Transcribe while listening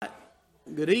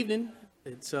Good evening.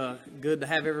 It's good to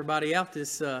have everybody out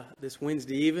this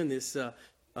Wednesday evening, this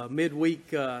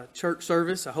midweek church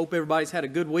service. I hope everybody's had a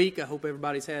good week. I hope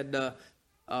everybody's had a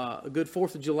good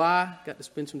 4th of July, got to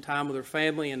spend some time with their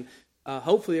family, and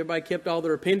hopefully everybody kept all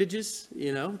their appendages,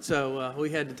 you know. So we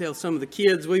had to tell some of the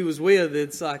kids we was with,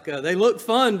 it's like they look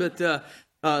fun, but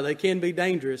they can be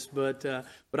dangerous. But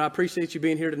I appreciate you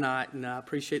being here tonight, and I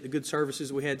appreciate the good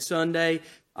services we had Sunday.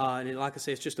 And like I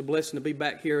say, it's just a blessing to be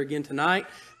back here again tonight.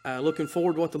 Looking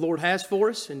forward to what the Lord has for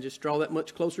us and just draw that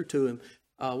much closer to Him.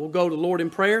 We'll go to the Lord in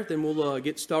prayer, then we'll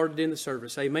get started in the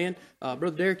service. Amen.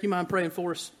 Brother Derek, you mind praying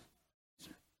for us?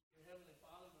 Heavenly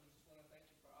Father, we just want to thank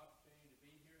you for the opportunity to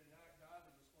be here tonight, God.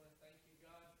 We just want to thank you,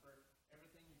 God, for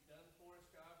everything you've done for us,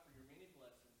 God, for your many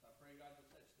blessings. I pray, God, you'll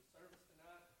touch the service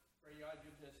tonight. Pray, God,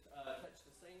 you'll just touch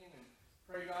the singing, and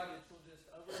pray, God, that you'll just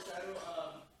overshadow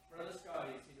Brother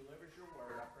Scotty as he delivers your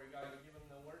word. I pray, God, you'll give him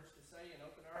the words to say and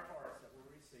open our hearts that we'll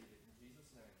receive it. In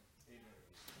Jesus' name, amen.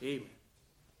 Amen.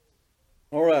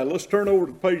 All right, let's turn over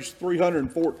to page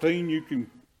 314. You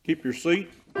can keep your seat.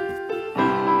 I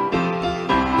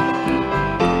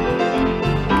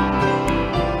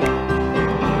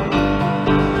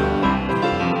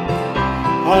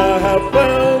have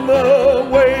found the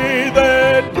way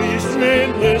that leads to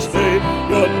endless day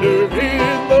yonder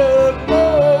in the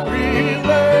glory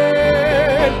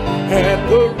land, and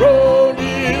the road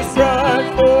is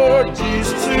right, for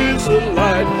Jesus is the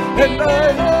light, and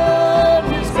I have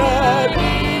His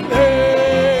guiding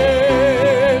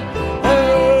hand. I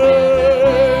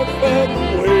have found the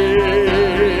way.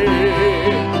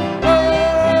 I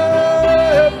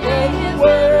have found the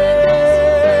way.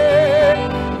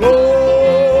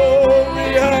 Glory,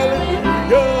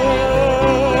 hallelujah.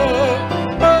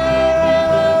 I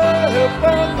have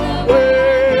found the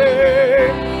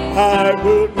way. I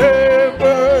will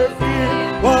never fear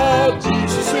while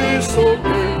Jesus is so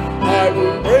near. I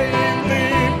will bravely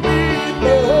meet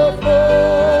the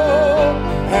foe.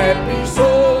 Happy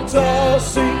souls I'll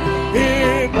sing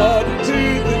in honor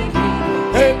to the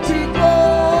King, and to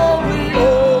glory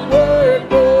onward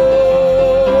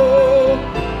go.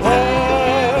 I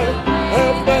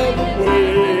have found the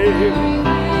way.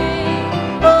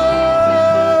 I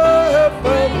have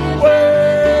found the way.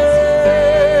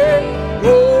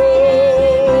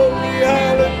 Glory,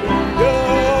 hallelujah.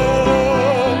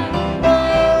 I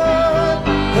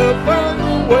have found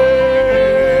the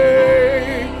way.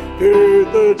 Here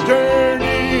the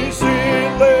journey's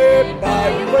in, led by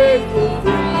the faithful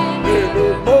friend.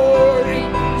 Evermore in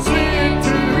sin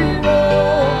to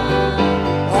roam.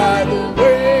 By the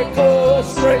way called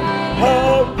straight,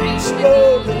 I'll reach the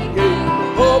golden gate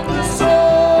of the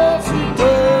soul's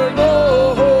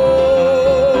eternal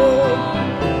home.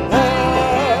 I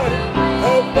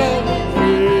have found the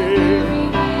way.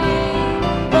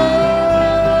 I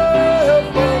have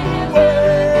found the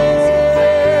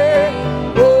way.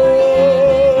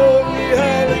 Glory,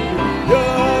 hallelujah.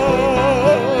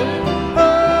 I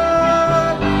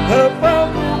have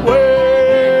found the way.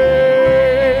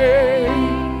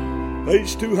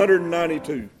 Page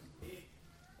 292.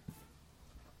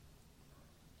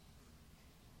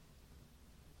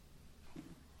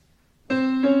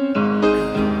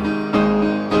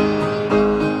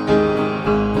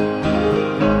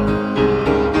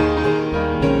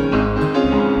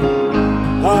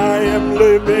 I am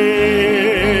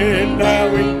living now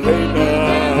in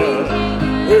Canaan,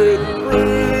 where the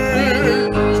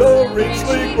fruit so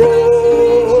richly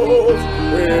grows,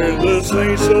 where the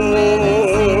saints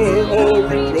are all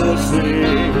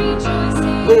rejoicing,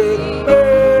 where the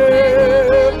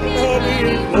milk and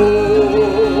honey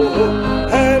flow.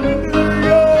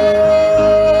 Hallelujah,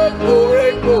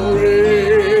 glory,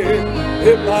 glory,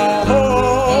 in my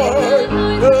heart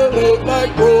the love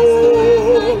like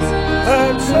grows.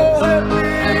 I'm so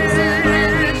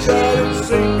happy, shouting,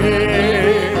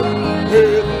 singing,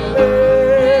 with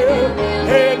milk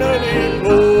and honey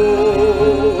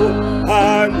flow.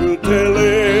 I will tell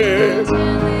it,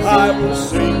 I will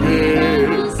sing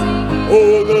it,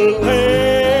 o'er the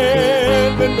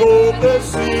land and o'er the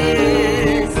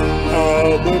sea.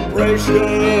 How the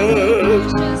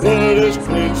precious blood has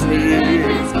cleansed me,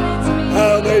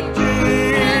 how that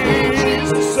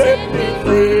Jesus set me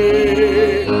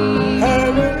free.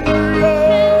 Hallelujah,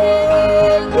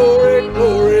 glory,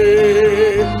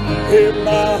 glory, in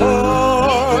my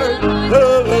heart the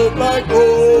love like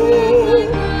gold.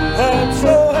 I'm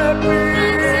so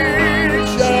happy,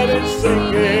 shouting,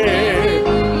 singing,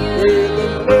 with the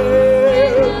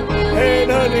milk and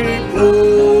honey flow.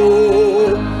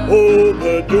 Oh,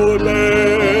 the joy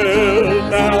bells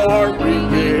now are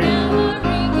ringing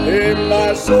in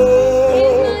my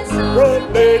soul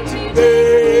from day to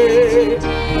every day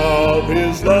of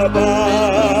His love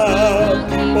I'll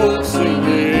keep on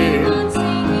singing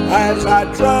as I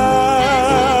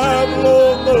travel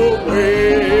on the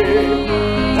way.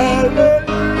 Hallelujah,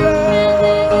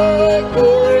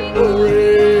 glory,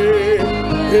 glory,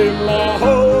 in my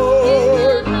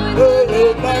heart, the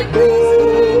love like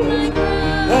grows.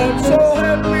 I'm so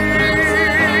happy,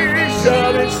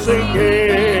 shouting,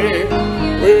 singing,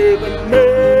 where the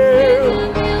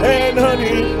milk and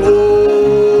honey flows.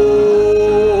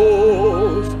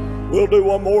 We'll do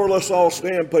one more. Let's all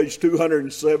stand, page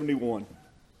 271.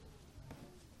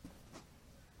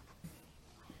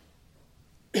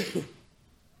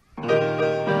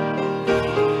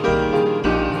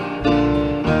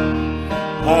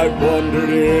 I wandered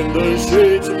in the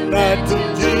shades of night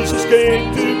till Jesus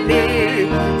came to me,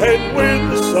 and with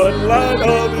the sunlight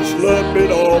of His love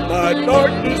bid all my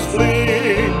darkness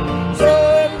flee.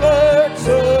 Sunlight,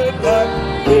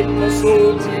 sunlight, in my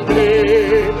soul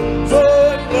today.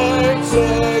 Sunlight,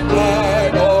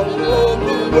 sunlight, all along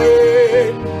the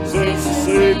way. Since the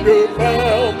Savior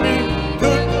found me,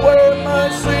 took away my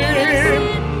sin,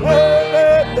 I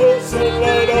let the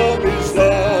sunlight of His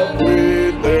love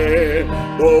within.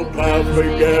 Though clouds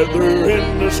may gather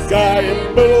in the sky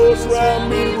and billows round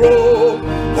me roll,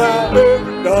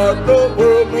 however dark the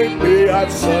world may be,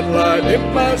 I've sunlight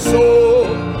in my soul.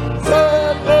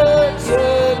 Sunlight,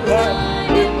 sunlight,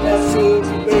 in my soul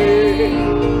today.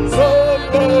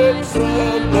 Sunlight,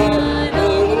 sunlight,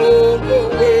 all along the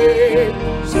way.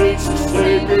 Since the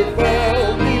Savior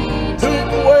found me,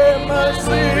 took away my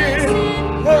sin,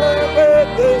 I met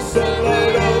the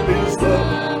sunlight of His love.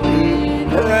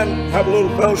 Turn around, have a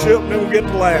little fellowship, and then we'll get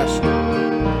to last.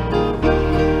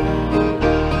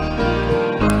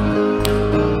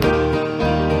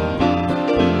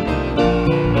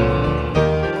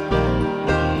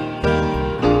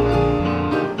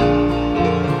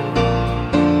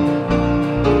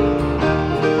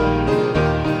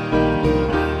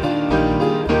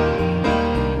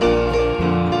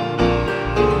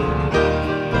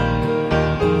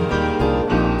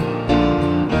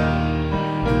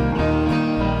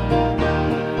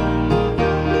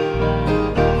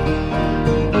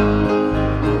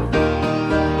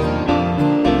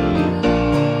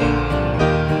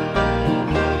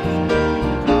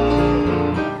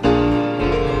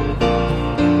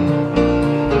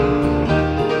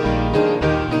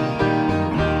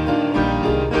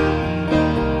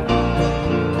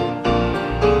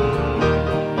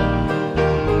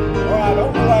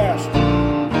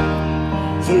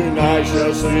 I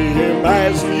shall see Him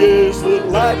as He is, the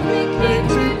light will cling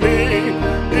to me.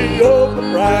 Behold the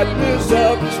brightness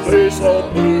of His face all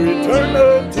through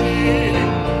eternity.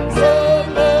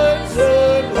 Sunlight,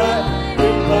 sunlight,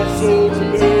 in my soul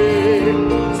today.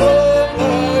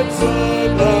 Sunlight,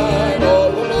 sunlight,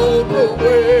 all along the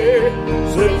way.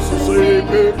 Since the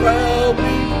Savior found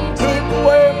me, took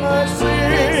away my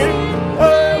sin, I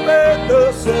met the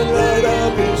sunlight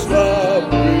of His love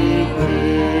within.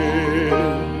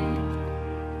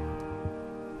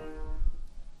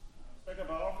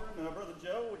 Brother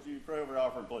Joe, would you pray over the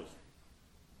offering, please?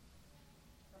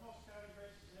 Our most kind and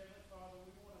gracious Heavenly Father,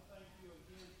 we want to thank you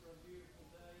again for a beautiful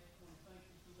day. We want to thank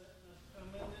you for letting us come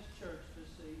in this church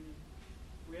this evening.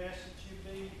 We ask that you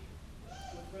be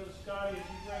with Brother Scotty as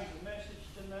he brings a message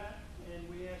tonight, and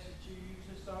we ask that you use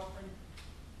this offering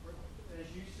as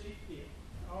you see fit.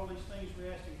 All these things we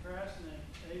ask in Christ's name.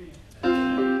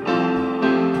 Amen.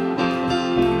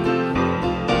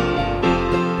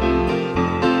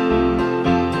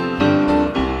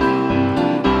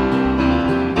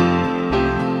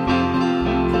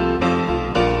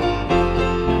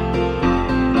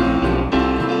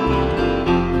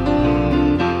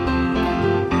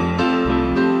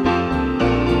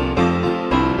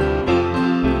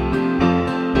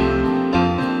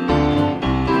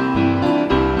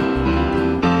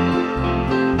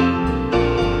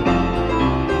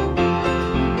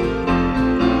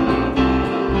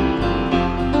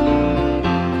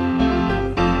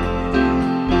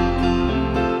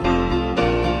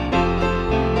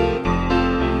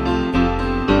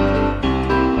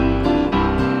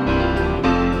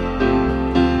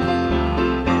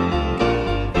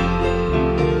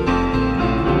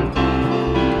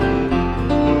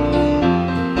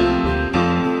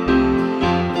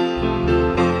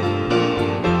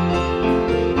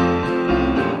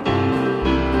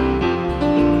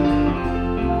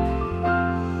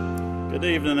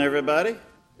 Everybody.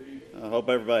 I hope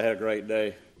everybody had a great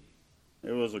day.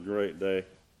 It was a great day.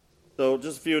 So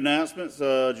just a few announcements.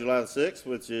 July the 6th,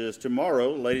 which is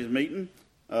tomorrow, ladies' meeting.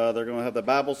 They're going to have the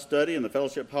Bible study in the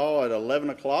fellowship hall at 11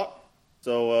 o'clock.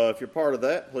 So if you're part of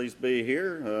that, please be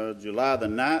here. July the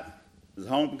 9th is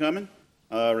homecoming.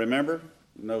 Remember,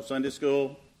 no Sunday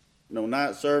school, no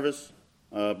night service,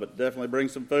 but definitely bring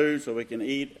some food so we can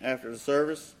eat after the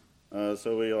service.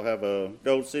 So we'll have a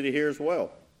Gold City here as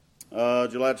well.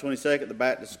 July 22nd, the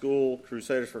Back to School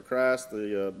Crusaders for Christ,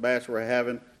 the batch we're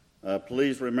having.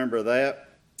 Please remember that.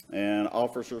 And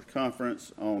Officers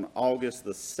Conference on August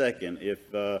the 2nd. If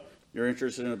you're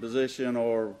interested in a position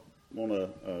or want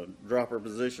to drop a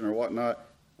position or whatnot,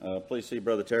 please see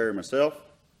Brother Terry or myself.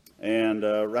 And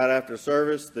right after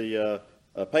service, the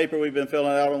paper we've been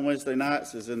filling out on Wednesday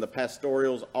nights is in the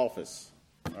pastoral's office.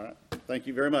 All right. Thank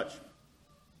you very much.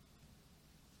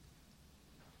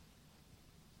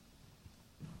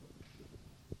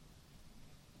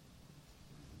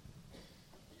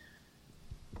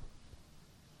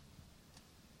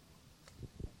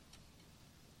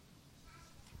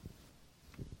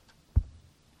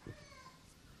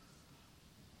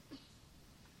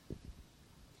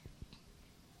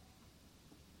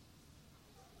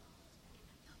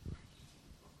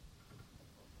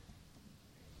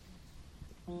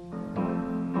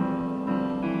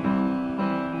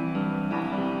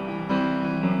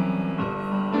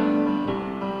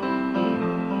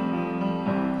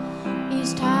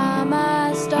 Each time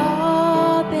I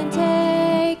stop and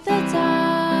take the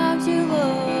time to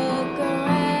look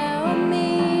around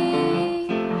me,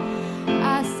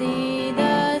 I see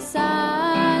the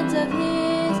signs of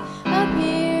His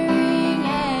appearing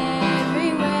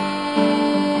everywhere.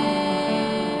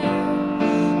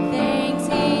 Things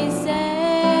He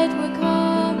said would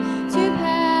come to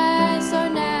pass are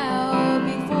now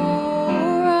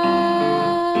before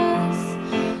us.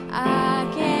 I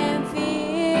can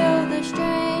feel the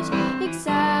strange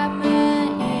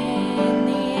excitement in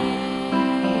the air.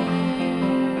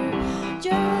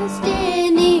 Just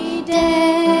any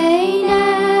day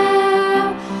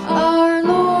now, our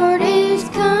Lord is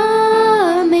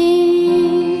coming.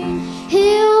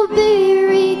 He'll be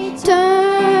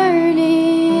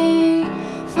returning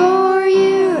for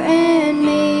you and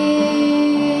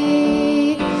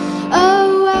me.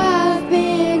 Oh, I've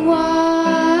been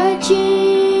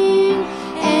watching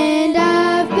and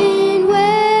I've been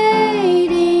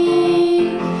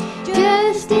waiting.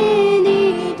 Just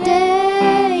any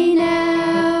day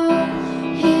now,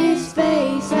 His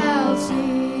face I'll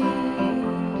see.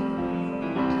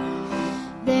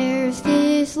 There's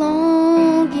this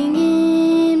longing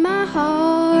in my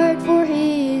heart for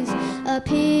His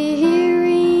appearing.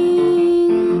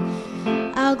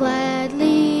 I'll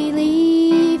gladly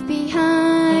leave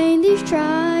behind these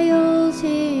trials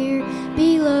here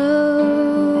below.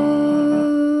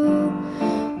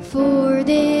 For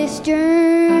this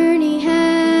journey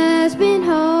has been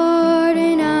hard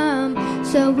and I'm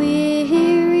so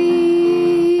weary.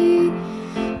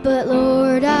 But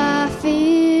Lord, I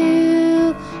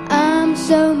feel I'm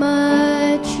so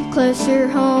much closer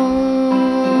home.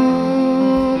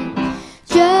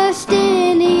 Just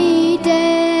any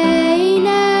day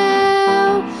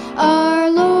now, our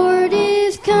Lord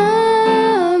is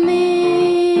coming.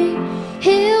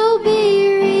 He'll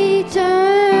be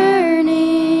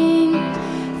returning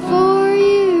for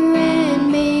you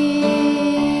and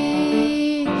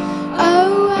me.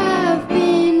 Oh, I've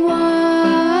been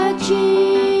watching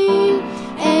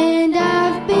and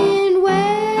I've been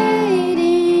waiting.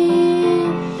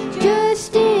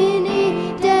 Just any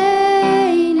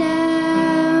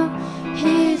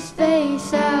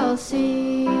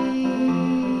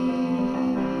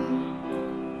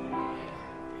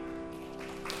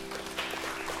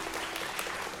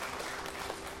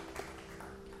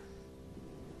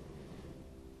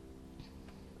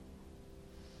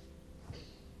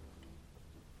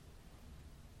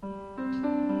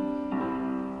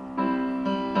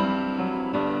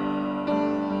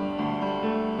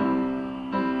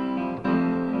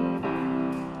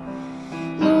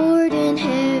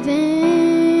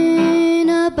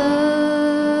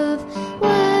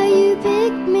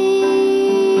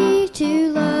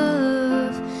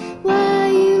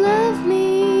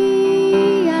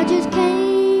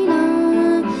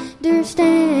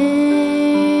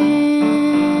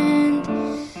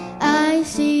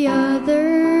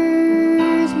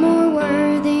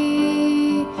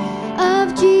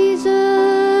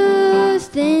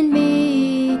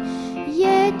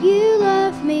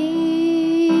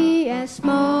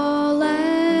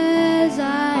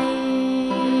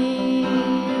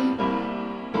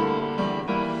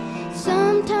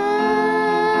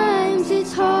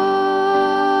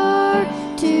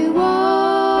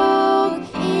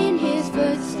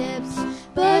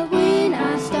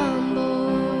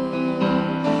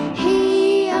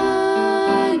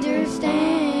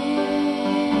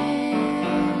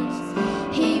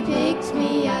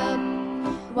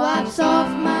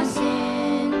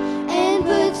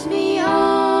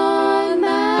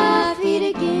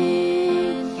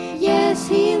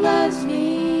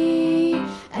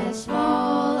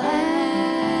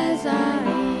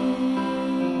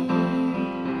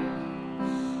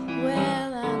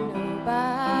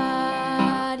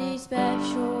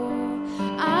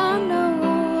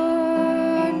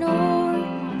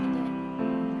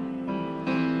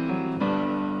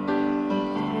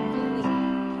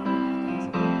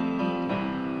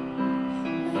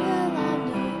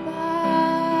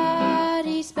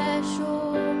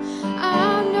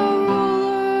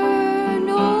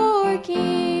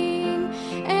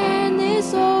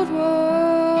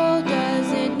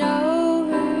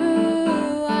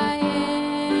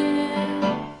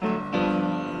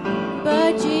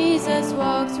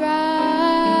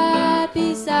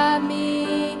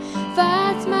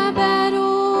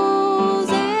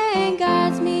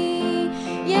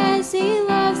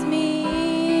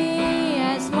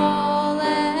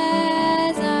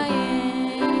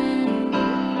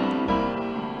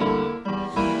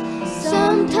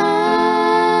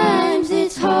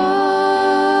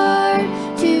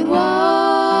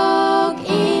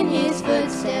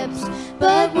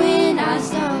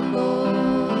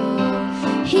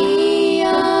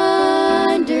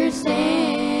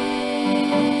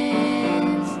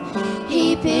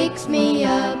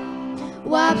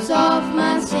wipes off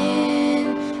my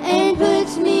sin, and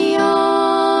puts me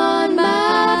on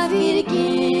my feet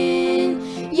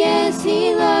again. Yes,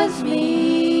 He loves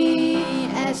me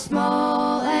as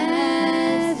small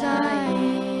as I am.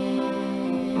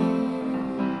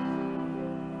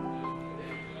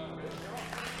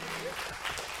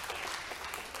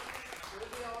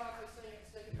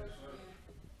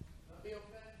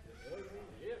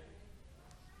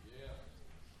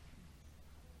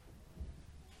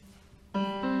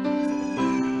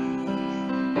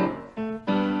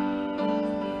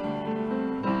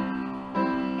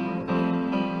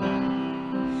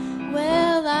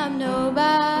 Well, I'm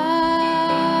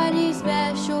nobody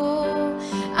special.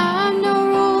 I'm no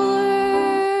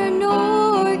ruler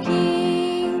nor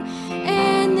king,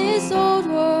 and this old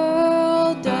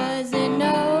world doesn't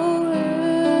know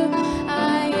who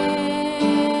I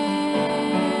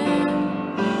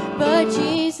am. But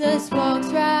Jesus walks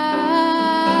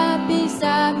right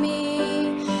beside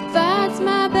me, fights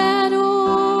my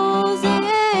battles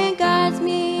and guides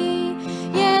me.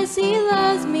 Yes, He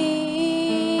loves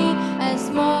me as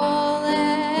small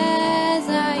as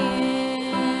I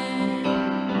am.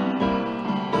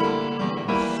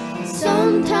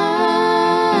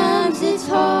 Sometimes it's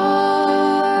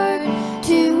hard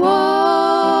to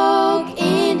walk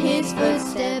in His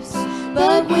footsteps,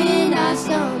 but when I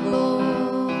stumble,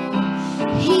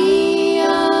 He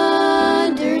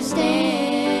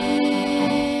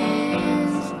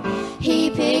understands. He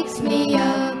picks me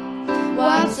up,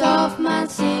 wipes off my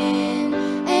sin,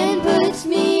 and puts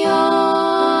me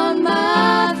on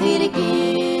my feet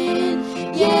again.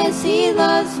 Yes, He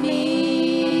loves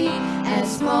me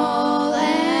as small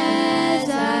as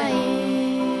I am.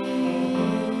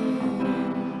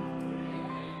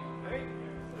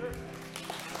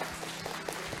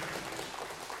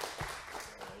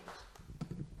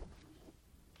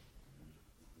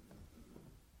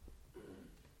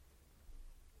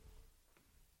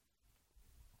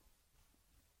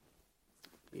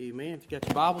 Amen. If you got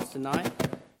your Bibles tonight,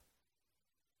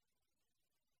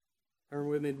 turn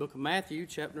with me to the book of Matthew,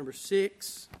 chapter number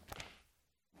 6.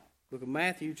 Book of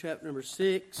Matthew, chapter number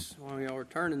 6. While y'all are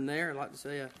turning there, I'd like to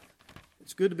say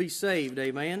it's good to be saved,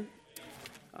 amen.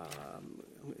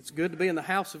 It's good to be in the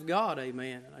house of God,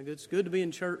 amen. It's good to be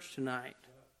in church tonight.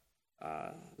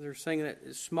 They're singing that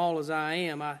as small as I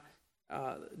am.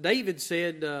 David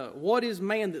said, what is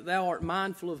man that thou art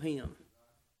mindful of him?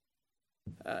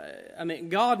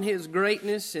 God and His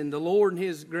greatness, and the Lord and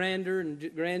His grandeur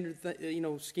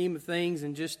scheme of things,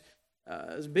 and just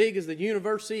as big as the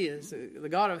universe is, the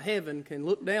God of heaven can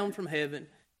look down from heaven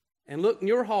and look in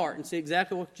your heart and see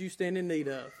exactly what you stand in need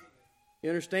of. You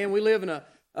understand? We live in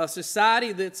a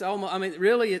society that's almost,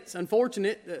 really it's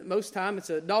unfortunate that most time it's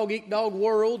a dog-eat-dog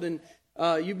world, and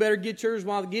you better get yours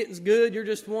while the getting's good. You're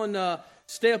just one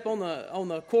step on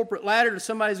the corporate ladder to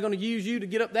somebody's going to use you to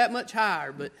get up that much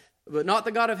higher, but not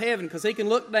the God of heaven, because He can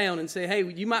look down and say, hey,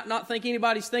 you might not think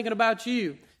anybody's thinking about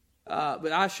you,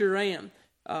 but I sure am.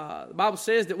 The Bible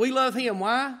says that we love Him.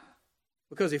 Why?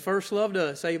 Because He first loved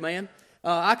us. Amen.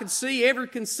 I could see every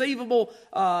conceivable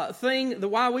thing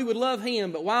why we would love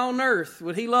Him, but why on earth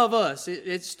would He love us?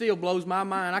 It still blows my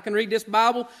mind. I can read this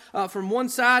Bible from one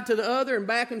side to the other and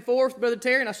back and forth, Brother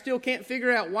Terry, and I still can't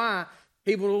figure out why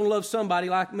He would want to love somebody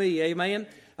like me. Amen.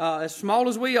 As small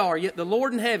as we are, yet the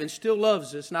Lord in heaven still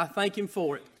loves us, and I thank Him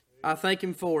for it. I thank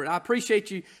Him for it. I appreciate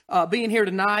you being here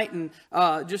tonight, and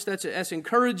that's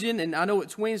encouraging. And I know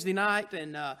it's Wednesday night,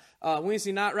 and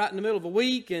Wednesday night right in the middle of a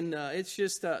week, and it's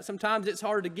just sometimes it's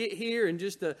hard to get here and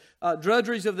just the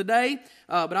drudgeries of the day.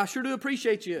 But I sure do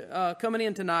appreciate you coming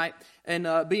in tonight and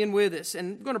being with us.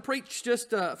 And I'm going to preach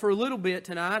just for a little bit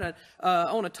tonight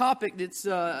on a topic that's,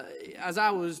 as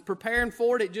I was preparing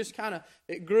for it, it just kind of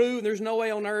it grew. And there's no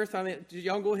way on earth.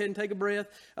 Y'all go ahead and take a breath.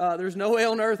 There's no way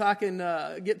on earth I can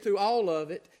get through all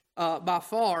of it. By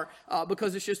far,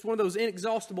 because it's just one of those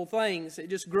inexhaustible things.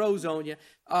 It just grows on you.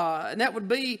 And that would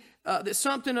be that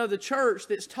something of the church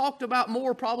that's talked about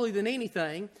more probably than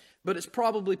anything, but it's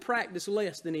probably practiced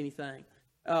less than anything.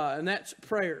 And that's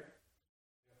prayer.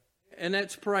 And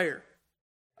that's prayer.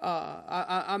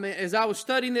 As I was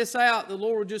studying this out, the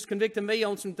Lord just convicted me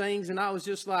on some things, and I was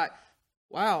just like,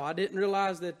 wow, I didn't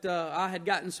realize that I had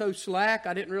gotten so slack.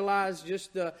 I didn't realize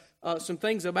just some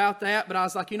things about that. But I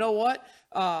was like, you know what?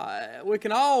 We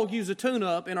can all use a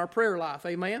tune-up in our prayer life.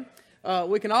 Amen?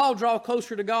 We can all draw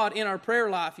closer to God in our prayer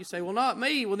life. You say, well, not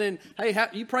me. Well, then, hey,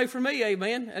 you pray for me.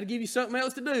 Amen? That'll give you something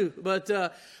else to do. But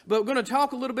we're going to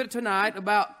talk a little bit tonight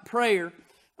about prayer.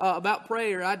 about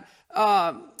prayer.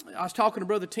 I was talking to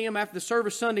Brother Tim after the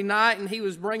service Sunday night, and he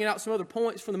was bringing out some other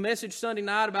points from the message Sunday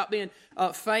night about being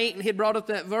faint, and he had brought up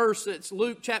that verse. It's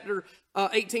Luke chapter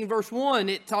 18, verse 1.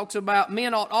 It talks about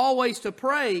men ought always to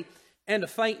pray and to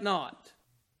faint not.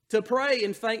 To pray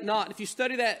and faint not. If you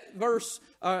study that verse,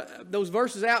 those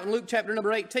verses out in Luke chapter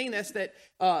number 18, that's that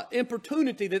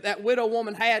importunity that widow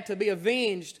woman had to be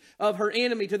avenged of her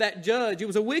enemy to that judge. It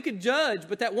was a wicked judge,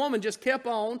 but that woman just kept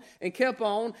on and kept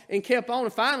on and kept on.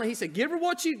 And finally he said, give her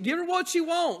what she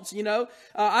wants. You know,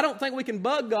 I don't think we can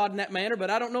bug God in that manner, but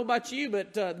I don't know about you,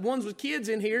 but the ones with kids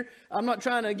in here, I'm not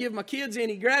trying to give my kids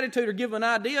any gratitude or give them an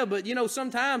idea, but you know,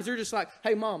 sometimes they're just like,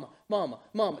 hey, mama,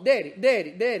 daddy,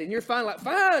 and you're finally like,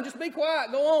 fine, just be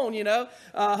quiet, go on, you know.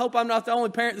 I hope I'm not the only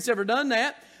parent that's ever done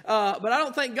that. But I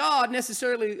don't think God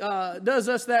necessarily does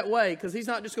us that way, because he's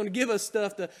not just going to give us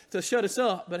stuff to shut us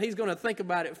up, but he's going to think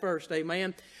about it first,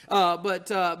 amen. But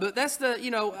that's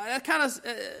that kind of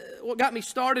what got me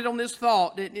started on this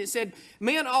thought. It said,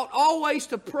 men ought always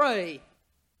to pray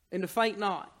and to faint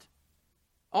not.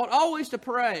 Ought always to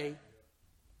pray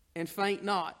and faint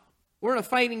not. We're in a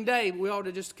fainting day, but we ought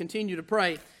to just continue to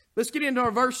pray. Let's get into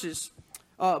our verses.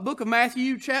 Book of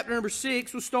Matthew, chapter number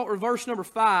 6. We'll start with verse number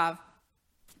 5.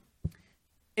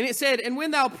 And it said, and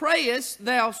when thou prayest,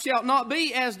 thou shalt not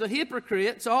be as the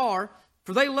hypocrites are,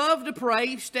 for they love to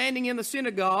pray, standing in the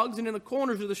synagogues and in the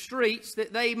corners of the streets,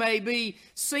 that they may be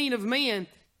seen of men.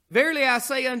 Verily I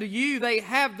say unto you, they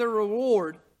have their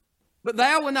reward. But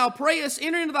thou, when thou prayest,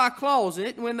 enter into thy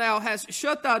closet, and when thou hast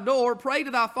shut thy door, pray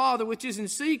to thy Father which is in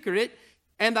secret,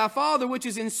 and thy Father which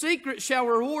is in secret shall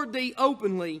reward thee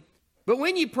openly. But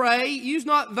when ye pray, use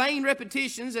not vain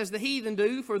repetitions as the heathen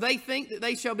do, for they think that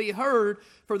they shall be heard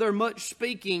for their much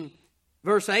speaking.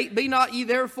 Verse 8, be not ye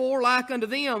therefore like unto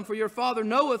them, for your Father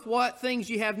knoweth what things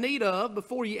ye have need of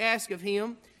before ye ask of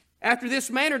him. After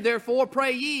this manner therefore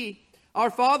pray ye, Our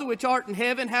Father which art in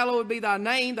heaven, hallowed be thy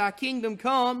name, thy kingdom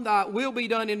come, thy will be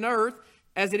done in earth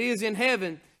as it is in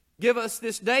heaven. Give us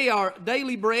this day our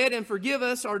daily bread, and forgive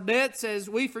us our debts as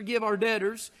we forgive our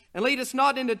debtors. And lead us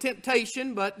not into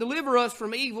temptation, but deliver us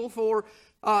from evil. For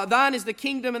thine is the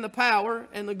kingdom and the power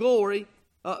and the glory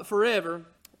forever.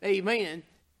 Amen.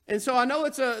 And so I know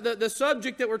it's the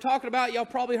subject that we're talking about. Y'all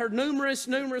probably heard numerous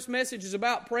messages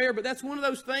about prayer, but that's one of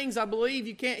those things I believe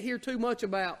you can't hear too much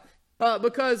about.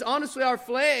 Because honestly, our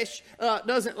flesh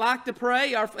doesn't like to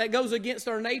pray. It goes against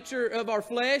our nature of our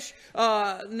flesh.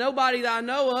 Nobody that I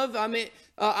know of,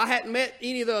 I hadn't met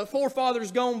any of the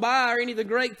forefathers gone by or any of the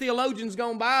great theologians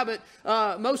gone by,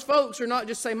 but most folks are not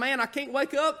just saying, man, I can't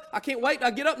wake up. I can't wait.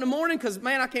 I get up in the morning because,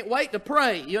 man, I can't wait to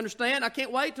pray. You understand? I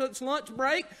can't wait till it's lunch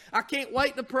break. I can't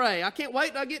wait to pray. I can't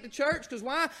wait till I get to church because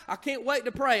why? I can't wait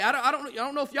to pray. I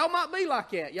don't know if y'all might be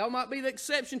like that. Y'all might be the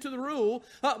exception to the rule,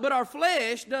 but our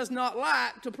flesh does not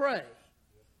like to pray.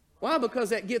 Why? Because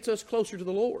that gets us closer to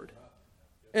the Lord.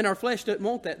 And our flesh doesn't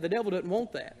want that. The devil doesn't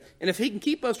want that. And if he can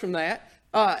keep us from that,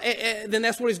 then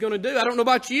that's what he's going to do. I don't know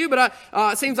about you, but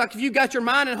it seems like if you got your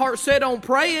mind and heart set on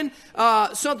praying,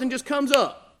 something just comes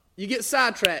up. You get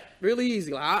sidetracked really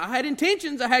easy. Like, I had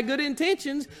intentions. I had good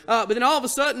intentions. But then all of a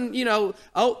sudden,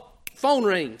 phone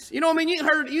rings. You know what I mean?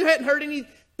 You hadn't heard anything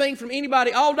from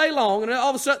anybody all day long, and all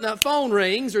of a sudden that phone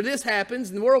rings or this happens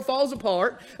and the world falls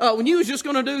apart. When you was just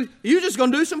going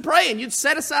to do some praying. You'd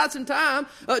set aside some time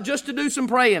just to do some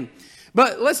praying.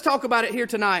 But let's talk about it here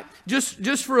tonight,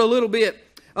 just for a little bit.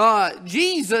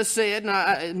 Jesus said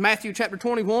in Matthew chapter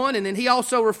 21, and then he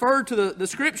also referred to the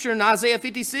scripture in Isaiah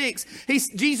 56.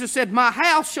 Jesus said, my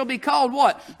house shall be called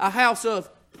what? A house of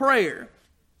prayer.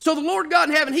 So the Lord God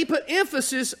in heaven, he put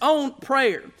emphasis on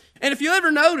prayer. And if you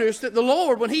ever notice that the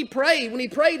Lord, when he prayed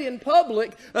in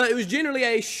public, it was generally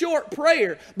a short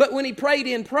prayer. But when he prayed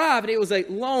in private, it was a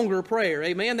longer prayer.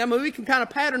 Amen? I mean, we can kind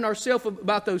of pattern ourselves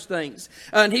about those things.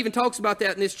 And he even talks about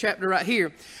that in this chapter right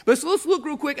here. But so let's look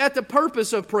real quick at the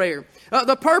purpose of prayer.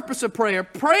 The purpose of prayer.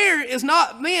 Prayer is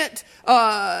not meant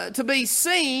to be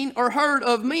seen or heard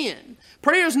of men.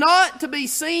 Prayer is not to be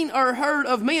seen or heard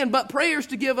of men, but prayer is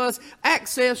to give us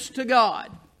access to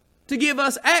God. To give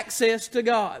us access to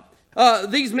God.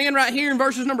 These men right here in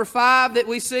verses number 5 that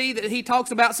we see that he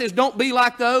talks about says, don't be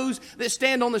like those that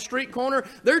stand on the street corner.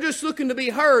 They're just looking to be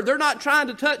heard. They're not trying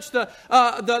to touch the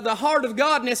heart of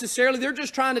God necessarily. They're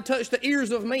just trying to touch the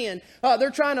ears of men.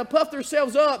 They're trying to puff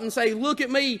themselves up and say, look at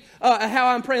me, how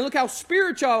I'm praying. Look how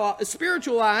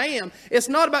spiritual I am. It's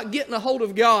not about getting a hold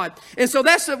of God. And so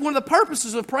that's one of the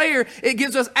purposes of prayer. It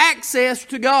gives us access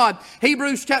to God.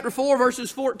 Hebrews chapter 4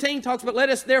 verses 14 talks about, let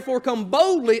us therefore come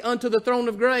boldly unto the throne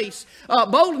of grace, face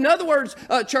boldly. In other words,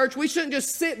 church, we shouldn't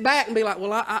just sit back and be like,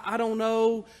 well, I don't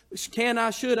know. Can I?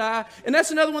 Should I? And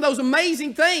that's another one of those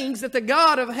amazing things that the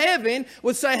God of heaven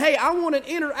would say, hey, I want an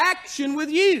interaction with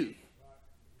you.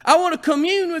 I want to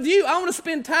commune with you. I want to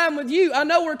spend time with you. I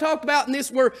know we're talking about in this,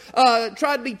 we're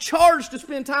trying to be charged to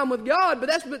spend time with God, but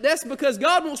that's because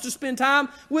God wants to spend time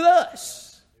with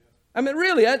us. I mean,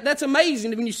 really, that's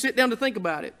amazing when you sit down to think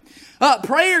about it.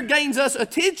 Prayer gains us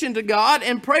attention to God,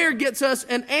 and prayer gets us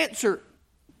an answer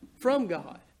from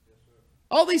God.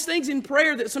 All these things in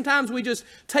prayer that sometimes we just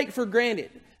take for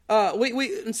granted.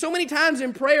 And so many times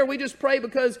in prayer, we just pray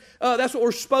because that's what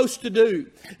we're supposed to do.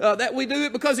 That we do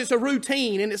it because it's a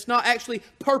routine and it's not actually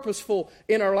purposeful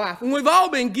in our life. And we've all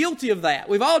been guilty of that.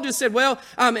 We've all just said, well,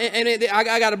 I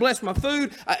got to bless my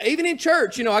food. Even in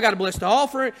church, I got to bless the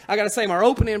offering. I got to say my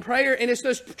opening prayer. And it's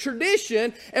just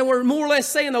tradition, and we're more or less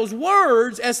saying those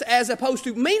words as opposed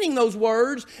to meaning those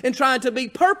words and trying to be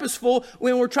purposeful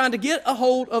when we're trying to get a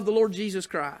hold of the Lord Jesus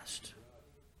Christ.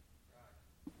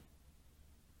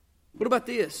 What about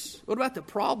this? What about the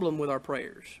problem with our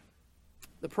prayers?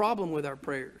 The problem with our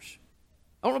prayers.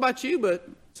 I don't know about you, but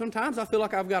sometimes I feel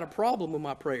like I've got a problem with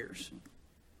my prayers.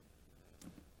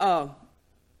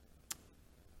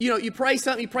 You pray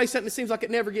something that seems like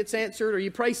it never gets answered, or you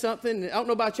pray something, I don't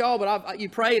know about y'all, but you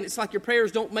pray and it's like your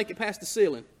prayers don't make it past the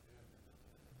ceiling.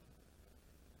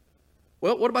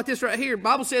 Well, what about this right here? The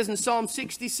Bible says in Psalm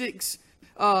 66,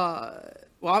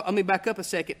 let me back up a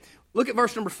second. Look at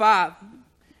verse number 5.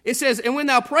 It says, and when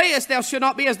thou prayest, thou shalt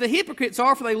not be as the hypocrites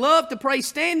are, for they love to pray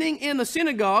standing in the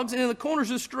synagogues and in the corners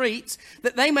of the streets,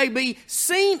 that they may be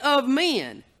seen of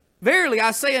men. Verily, I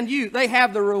say unto you, they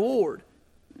have the reward.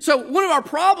 So one of our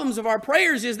problems of our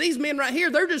prayers is these men right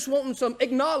here, they're just wanting some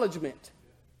acknowledgement.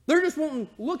 They're just wanting,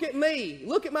 look at me,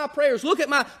 look at my prayers, look at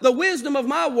the wisdom of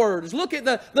my words, look at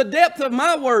the depth of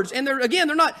my words. And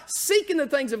they're not seeking the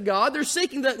things of God, they're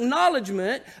seeking the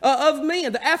acknowledgement of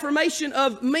men, the affirmation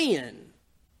of men.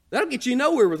 That'll get you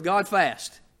nowhere with God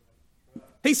fast.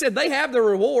 He said they have their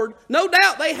reward. No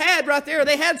doubt they had right there.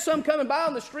 They had some coming by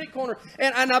on the street corner.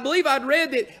 And I believe I'd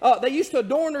read that they used to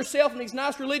adorn themselves in these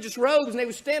nice religious robes, and they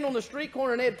would stand on the street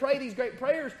corner and they'd pray these great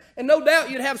prayers. And no doubt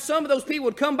you'd have some of those people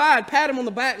would come by and pat him on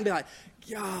the back and be like,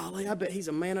 golly, I bet he's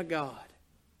a man of God.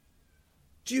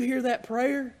 Did you hear that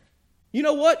prayer? You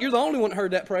know what? You're the only one that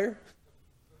heard that prayer.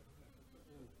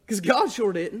 Because God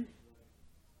sure didn't.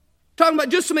 Talking about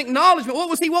just some acknowledgement. What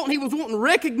was he wanting? He was wanting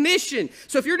recognition.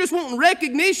 So if you're just wanting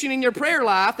recognition in your prayer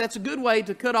life, that's a good way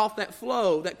to cut off that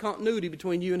flow, that continuity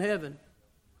between you and heaven.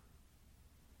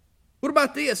 What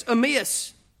about this?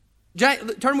 Amiss.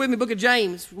 Turn with me, book of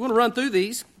James. We're going to run through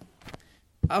these.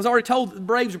 I was already told that the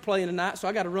Braves are playing tonight, so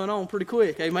I got to run on pretty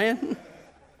quick. Amen?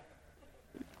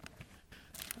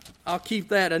 I'll keep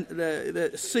that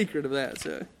the secret of that.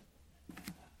 So.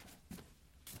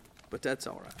 But that's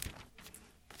all right.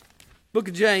 Book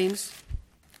of James.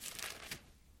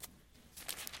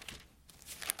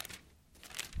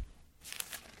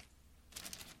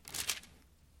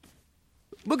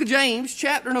 Book of James,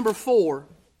 chapter number 4.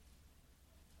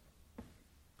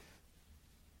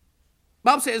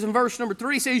 Bible says in verse number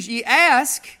 3, it says, ye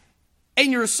ask,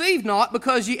 and you receive not,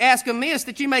 because ye ask amiss,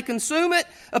 that ye may consume it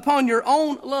upon your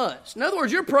own lust. In other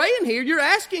words, you're praying here, you're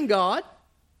asking God.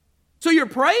 So you're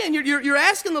praying, you're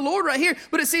asking the Lord right here,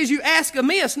 but it says you ask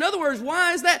amiss. In other words,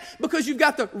 why is that? Because you've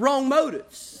got the wrong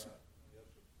motives.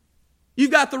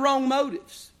 You've got the wrong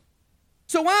motives.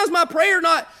 So why is my prayer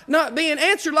not being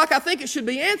answered like I think it should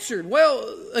be answered?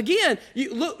 Well, again,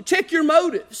 check your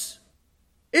motives.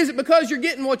 Is it because you're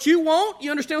getting what you want? You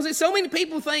understand what I'm saying? So many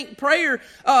people think prayer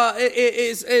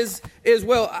is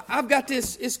well, I've got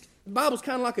this, the Bible's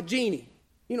kind of like a genie.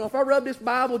 If I rub this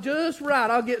Bible just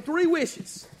right, I'll get 3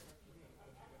 wishes.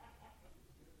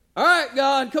 All right,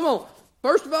 God, come on.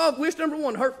 First of all, wish number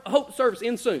 1, hope service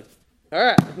ends soon. All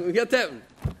right, we got that one.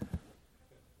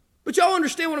 But y'all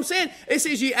understand what I'm saying? It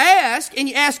says you ask, and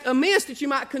you ask amiss that you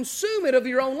might consume it of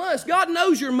your own lust. God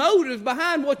knows your motive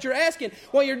behind what you're asking.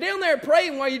 While you're down there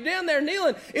praying, while you're down there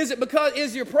kneeling, is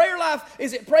your prayer life,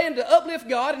 is it praying to uplift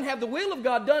God and have the will of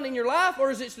God done in your life,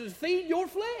 or is it to feed your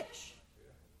flesh?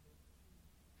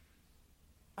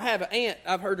 I have an aunt,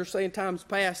 I've heard her say in times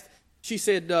past, she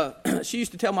said, she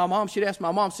used to tell my mom, she'd ask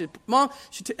my mom, she said, Mom,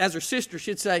 as her sister,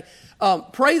 she'd say,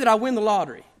 pray that I win the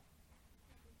lottery.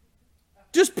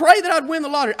 Just pray that I'd win the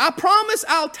lottery. I promise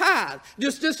I'll tithe.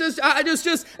 I'm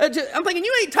thinking,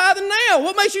 you ain't tithing now.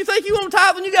 What makes you think you won't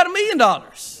tithe when you got $1 million?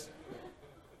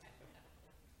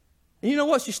 And you know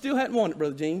what? She still hadn't won it,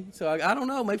 Brother Gene. So I don't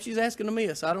know. Maybe she's asking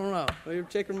amiss. I don't know. Maybe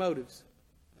check her motives.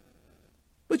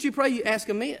 But you pray, you ask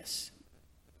amiss.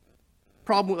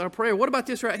 problem with our prayer. What about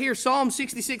this right here? Psalm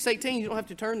 66:18. You don't have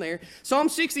to turn there. Psalm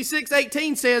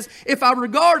 66:18 says, if I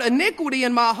regard iniquity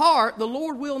in my heart, the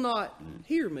Lord will not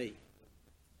hear me.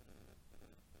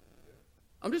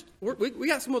 We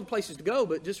got some other places to go,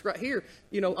 but just right here,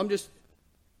 I'm just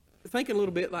thinking a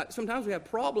little bit like sometimes we have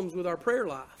problems with our prayer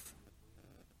life.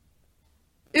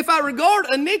 If I regard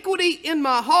iniquity in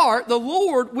my heart, the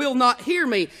Lord will not hear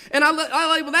me. And I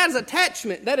label that as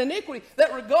attachment, that iniquity,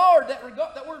 that regard, that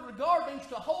word regard means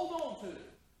to hold on to.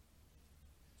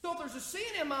 So if there's a sin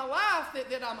in my life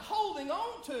that I'm holding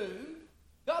on to,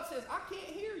 God says, I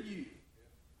can't hear you.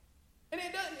 And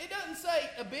it doesn't say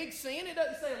a big sin, it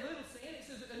doesn't say a little sin, it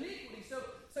says iniquity.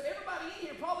 So everybody in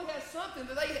here probably has something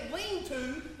that they lean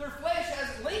to, their flesh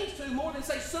leans to more than,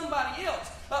 say, somebody else.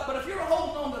 But if you're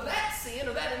holding on to that sin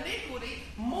or that iniquity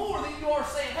more than you are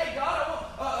saying, hey,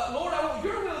 God, Lord, I want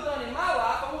your will done in my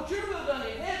life. I want your will done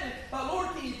in heaven. Lord,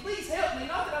 can you please help me?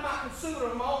 Not that I'm not consumed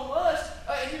of my own lust.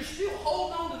 And you're still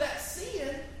holding on to that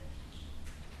sin.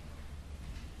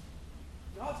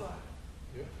 God's like,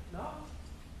 no.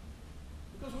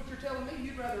 Because what you're telling me,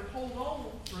 you'd rather hold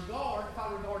on, if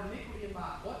I regard iniquity in my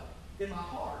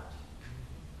heart,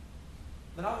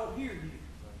 then I won't hear you.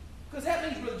 Because that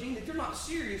means, Brother Gene, that you're not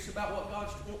serious about what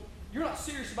God's doing. You're not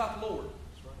serious about the Lord.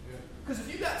 Because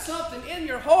if you've got something in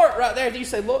your heart right there that you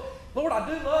say, Lord, I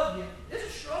do love you, it's a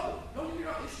struggle. Don't get me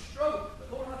wrong, it's a struggle.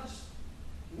 But Lord,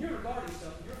 when you're regarding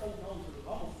something, you're holding on to it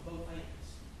almost with both hands.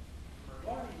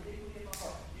 Regarding iniquity in my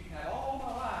heart. You can have all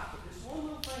my life, but this one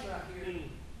little thing right here,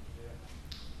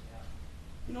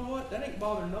 you know what? That ain't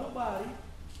bothering nobody.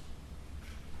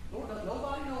 Lord, doesn't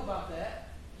nobody know about that.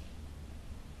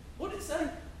 What did it say?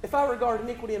 If I regard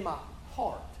iniquity in my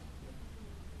heart.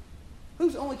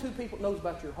 Who's the only two people that knows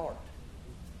about your heart?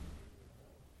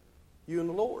 You and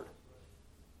the Lord.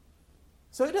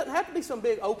 So it doesn't have to be some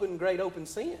big, great open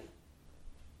sin.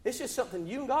 It's just something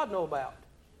you and God know about.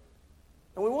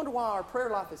 And we wonder why our prayer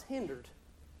life is hindered.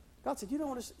 God said,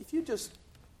 if you just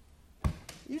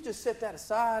set that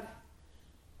aside,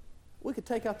 we could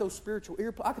take out those spiritual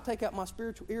earplugs. I could take out my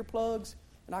spiritual earplugs,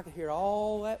 and I could hear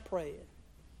all that praying.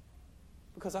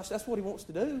 Because that's what He wants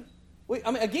to do.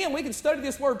 Again, we can study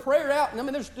this word prayer out, and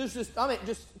there's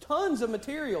just tons of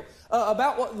material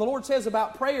about what the Lord says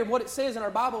about prayer, what it says in our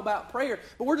Bible about prayer.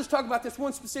 But we're just talking about this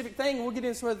one specific thing, and we'll get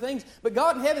into some other things. But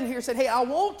God in heaven here said, hey, I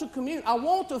want to commune, I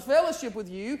want to fellowship with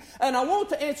you, and I want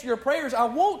to answer your prayers. I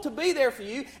want to be there for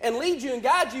you and lead you and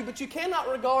guide you, but you cannot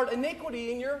regard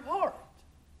iniquity in your heart.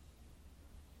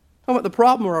 Talking about the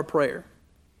problem of our prayer.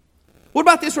 What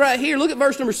about this right here? Look at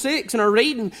verse number 6 in our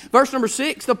reading. Verse number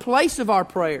 6, the place of our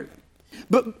prayer.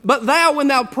 But thou, when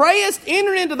thou prayest,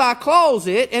 enter into thy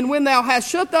closet, and when thou hast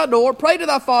shut thy door, pray to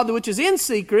thy Father which is in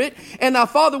secret, and thy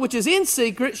Father which is in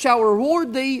secret shall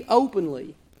reward thee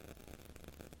openly.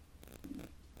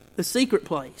 The secret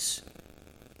place.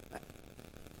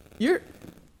 You're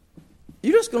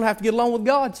just going to have to get along with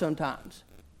God sometimes.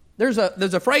 There's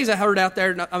a phrase I heard out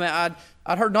there.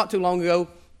 I'd heard not too long ago.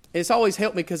 It's always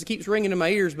helped me because it keeps ringing in my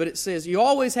ears. But it says, you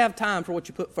always have time for what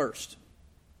you put first.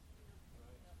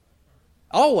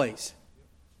 Always.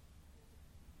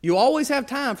 You always have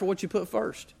time for what you put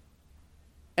first.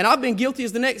 And I've been guilty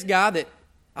as the next guy that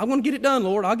I'm going to get it done,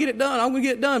 Lord. I'll get it done. I'm going to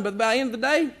get it done. But by the end of the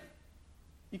day,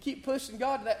 you keep pushing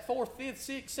God to that 4th, 5th,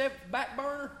 6th, 7th back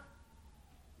burner.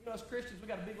 You know, as Christians, we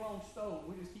got a big long stove.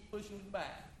 We just keep pushing it to the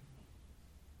back.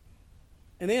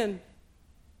 And then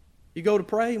you go to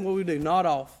pray, and what do? Nod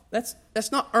off. That's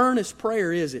not earnest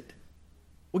prayer, is it?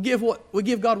 We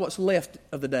give God what's left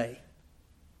of the day.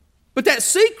 But that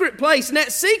secret place,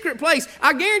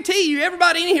 I guarantee you,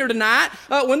 everybody in here tonight,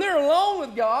 when they're alone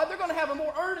with God, they're going to have a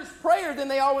more earnest prayer than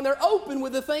they are when they're open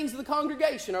with the things of the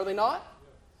congregation, are they not?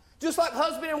 Just like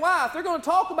husband and wife, they're going to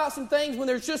talk about some things when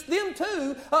there's just them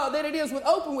two than it is with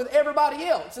open with everybody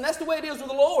else. And that's the way it is with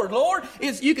the Lord. Lord,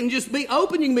 you can just be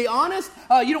open, you can be honest.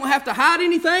 You don't have to hide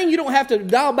anything. You don't have to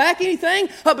dial back anything.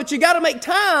 But you got to make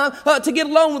time to get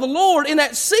along with the Lord in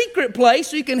that secret place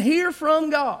so you can hear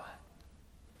from God.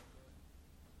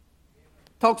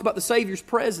 Talks about the Savior's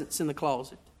presence in the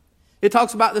closet. It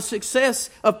talks about the success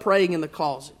of praying in the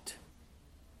closet.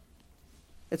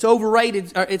 It's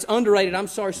overrated, or it's underrated,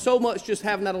 so much just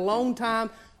having that alone time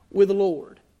with the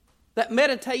Lord. That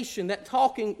meditation, that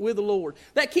talking with the Lord.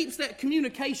 That keeps that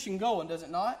communication going, does it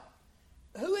not?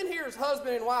 Who in here as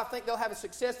husband and wife think they'll have a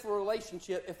successful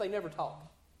relationship if they never talk?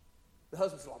 The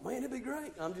husband's like, man, it'd be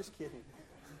great. I'm just kidding.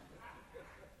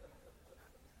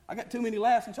 I got too many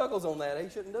laughs and chuckles on that. He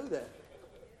shouldn't do that.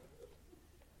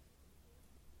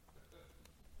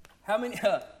 How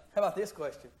about this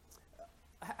question?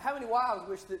 How many wives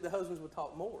wish that the husbands would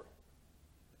talk more?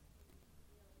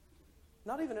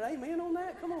 Not even an amen on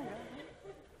that? Come on, guys.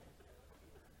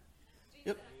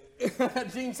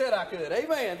 Yep. Gene said I could.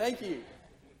 Amen. Thank you.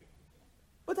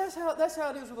 But that's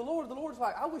how it is with the Lord. The Lord's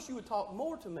like, I wish you would talk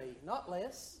more to me, not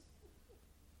less.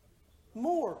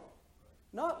 More,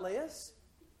 not less.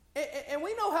 And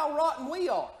we know how rotten we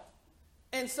are.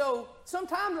 And so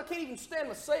sometimes I can't even stand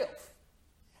myself.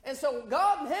 And so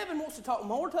God in heaven wants to talk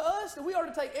more to us, and we are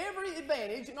to take every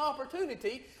advantage and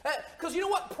opportunity. Because you know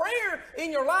what? Prayer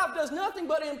in your life does nothing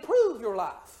but improve your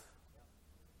life.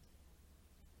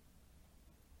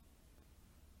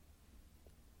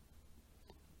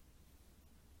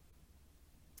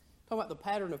 Talking about the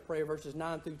pattern of prayer, verses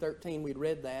 9 through 13, we'd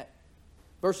read that.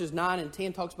 Verses 9 and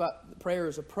 10 talks about prayer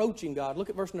as approaching God. Look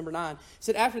at verse number 9. It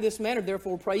said, after this manner,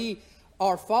 therefore, pray ye,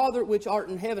 our Father which art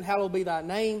in heaven, hallowed be thy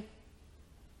name.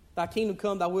 Thy kingdom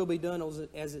come, thy will be done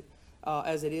as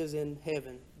it is in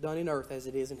heaven, done in earth as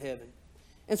it is in heaven.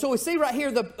 And so we see right here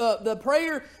the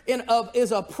prayer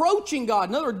is approaching God.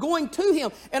 In other words, going to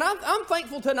Him. And I'm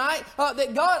thankful tonight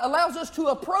that God allows us to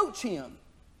approach Him.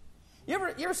 You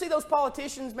ever see those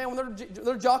politicians, man, when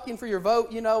they're jockeying for your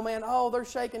vote, you know, man, oh, they're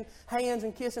shaking hands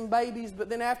and kissing babies, but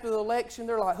then after the election,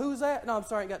 they're like, who's that? No, I'm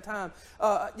sorry, I ain't got time.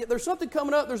 There's something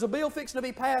coming up. There's a bill fixing to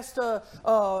be passed,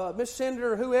 Mr.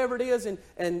 Senator or whoever it is,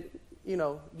 and you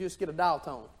know, you just get a dial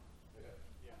tone.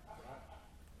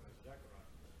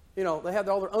 You know, they have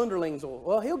all their underlings on.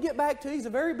 Well, he'll get back to you. He's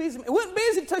a very busy man. He wasn't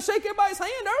busy to shake everybody's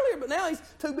hand earlier, but now he's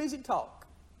too busy to talk.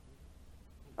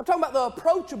 I'm talking about the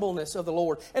approachableness of the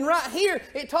Lord. And right here,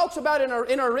 it talks about in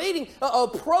our reading,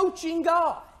 approaching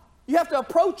God. You have to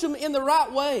approach Him in the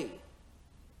right way.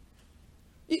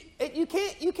 You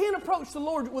can't approach the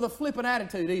Lord with a flippant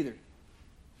attitude either.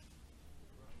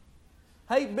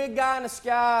 Hey, big guy in the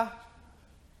sky,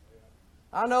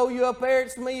 I know you up there,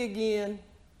 it's me again.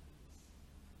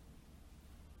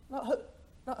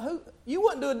 You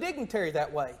wouldn't do a dignitary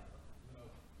that way.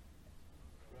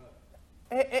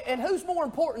 And who's more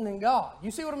important than God?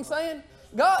 You see what I'm saying?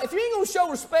 God, if you ain't going to show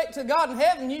respect to God in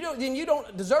heaven, then you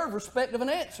don't deserve respect of an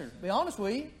answer. Be honest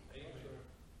with you.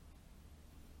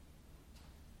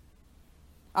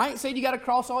 I ain't saying you got to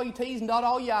cross all your T's and dot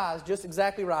all your I's just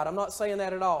exactly right. I'm not saying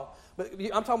that at all. But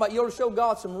I'm talking about you ought to show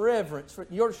God some reverence.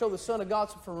 You ought to show the Son of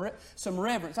God some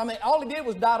reverence. I mean, all He did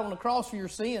was died on the cross for your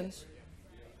sins.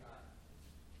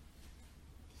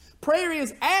 Prayer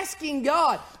is asking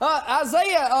God.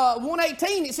 Isaiah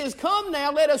 1:18, it says, come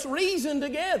now, let us reason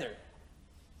together.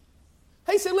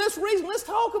 He said, let's reason, let's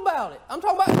talk about it. I'm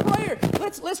talking about prayer.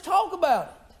 Let's talk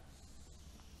about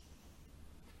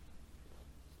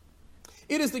it.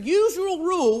 It is the usual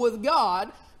rule with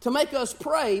God to make us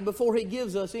pray before He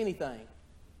gives us anything.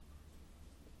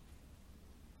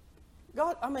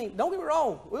 God, I mean, don't get me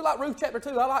wrong. We like Ruth chapter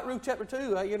 2. I like Ruth chapter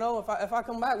 2. You know, if I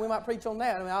come back, we might preach on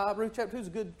that. I mean, Ruth chapter 2 is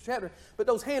a good chapter. But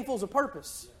those handfuls of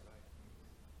purpose.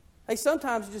 Hey,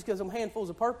 sometimes it just gives them handfuls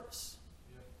of purpose.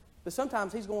 But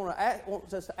sometimes He's going to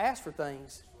wants us to ask for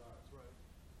things.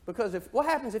 Because what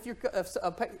happens if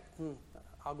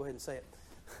I'll go ahead and say it.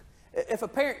 If a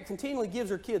parent continually gives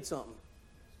her kid something.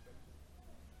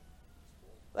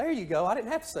 There you go. I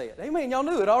didn't have to say it. Amen. Y'all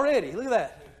knew it already. Look at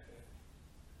that.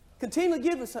 Continually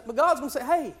giving something. But God's going to say,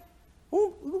 hey, we're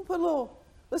going to put a little,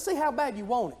 let's see how bad you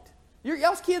want it.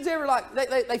 Y'all's kids ever like,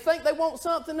 they think they want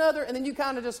something other, and then you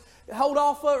kind of just hold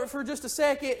off of it for just a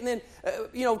second, and then,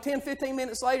 10, 15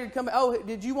 minutes later, you come back, oh,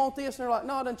 did you want this? And they're like,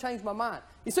 no, I done changed my mind.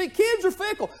 You see, kids are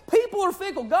fickle. People are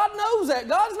fickle. God knows that.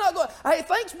 God's not going, hey,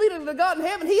 thanks be to the God in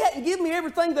heaven. He hadn't given me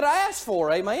everything that I asked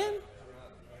for. Amen?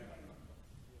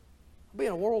 I'll be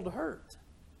in a world of hurt.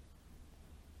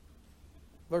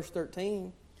 Verse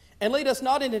 13. And lead us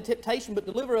not into temptation, but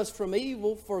deliver us from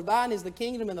evil. For thine is the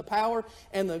kingdom and the power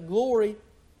and the glory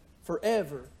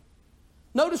forever.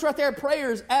 Notice right there,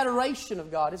 prayer is adoration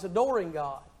of God. It's adoring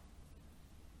God.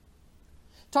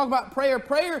 Talk about prayer.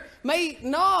 Prayer may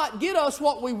not get us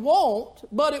what we want,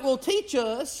 but it will teach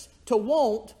us to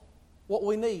want what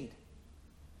we need.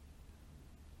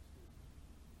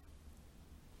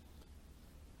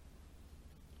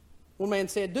 One man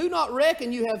said, do not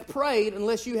reckon you have prayed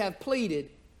unless you have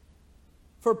pleaded.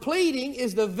 For pleading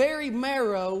is the very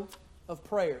marrow of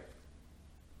prayer.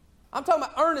 I'm talking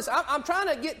about earnest. I'm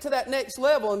trying to get to that next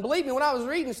level. And believe me, when I was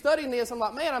reading, studying this, I'm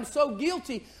like, man, I'm so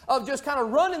guilty of just kind of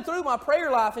running through my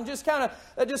prayer life and just kind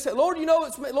of just say, Lord,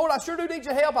 Lord, I sure do need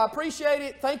your help. I appreciate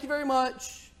it. Thank you very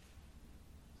much.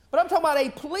 But I'm talking about a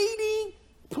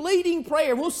pleading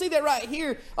prayer. We'll see that right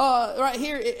here,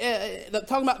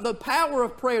 talking about the power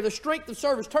of prayer, the strength of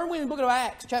service. Turn with me in the book of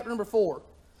Acts, chapter number 4.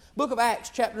 Book of Acts,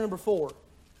 chapter number 4.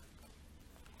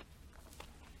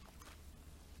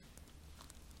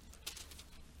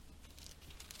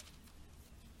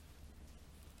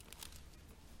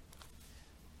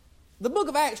 The book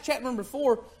of Acts, chapter number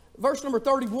 4, verse number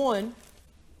 31,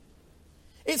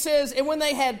 it says, and when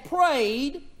they had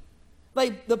prayed,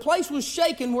 the place was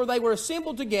shaken where they were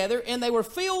assembled together, and they were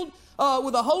filled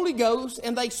with the Holy Ghost,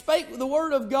 and they spake the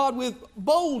word of God with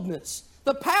boldness.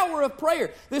 The power of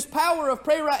prayer. This power of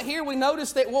prayer right here, we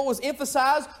noticed that what was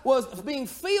emphasized was being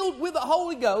filled with the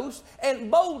Holy Ghost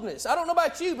and boldness. I don't know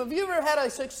about you, but have you ever had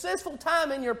a successful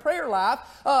time in your prayer life?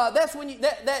 That's when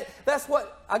that's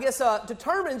what I guess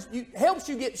helps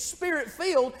you get Spirit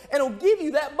filled, and it'll give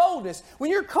you that boldness. When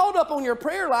you're caught up on your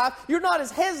prayer life, you're not as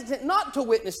hesitant not to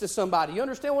witness to somebody. You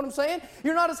understand what I'm saying?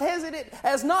 You're not as hesitant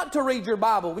as not to read your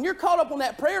Bible. When you're caught up on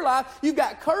that prayer life, you've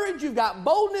got courage, you've got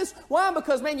boldness. Why?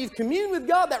 Because, man, you've communed with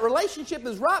God. That relationship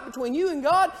is right between you and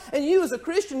God, and you as a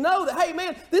Christian know that, hey,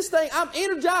 man, this thing, I'm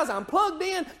energized, I'm plugged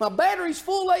in, my battery's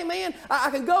full, amen. I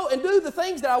can go and do the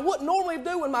things that I wouldn't normally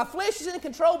do when my flesh is in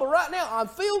control, but right now I'm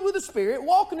filled with the Spirit,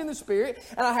 walking in the Spirit,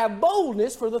 and I have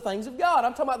boldness for the things of God.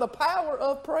 I'm talking about the power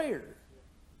of prayer.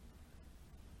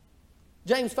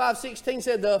 James 5:16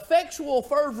 said, the effectual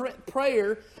fervent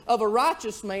prayer of a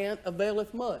righteous man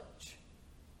availeth much.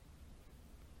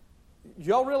 Do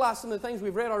y'all realize some of the things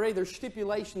we've read already? There's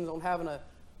stipulations on having a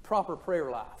proper prayer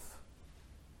life.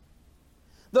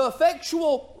 The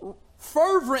effectual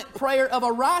fervent prayer of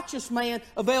a righteous man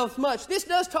availeth much. This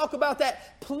does talk about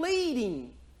that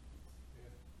pleading,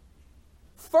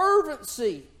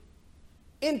 fervency,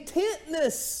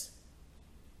 intentness.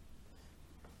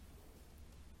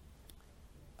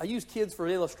 I use kids for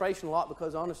illustration a lot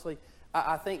because honestly,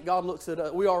 I think God looks at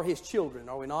us. We are His children,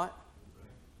 are we not?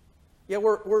 Yeah,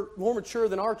 we're more mature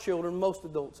than our children. Most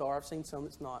adults are. I've seen some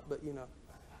that's not, but you know.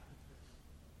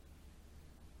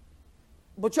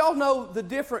 But y'all know the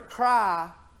different cry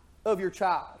of your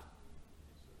child.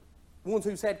 The ones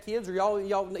who's had kids, or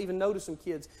y'all even notice some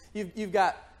kids. You've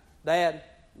got Dad,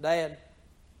 Dad,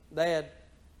 Dad.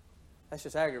 That's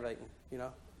just aggravating, you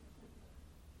know.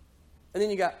 And then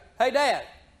you got, hey, Dad.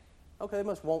 Okay, they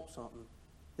must want something.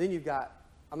 Then you've got,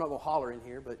 I'm not going to holler in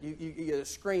here, but you get a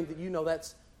scream that you know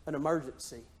that's an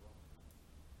emergency.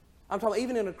 I'm talking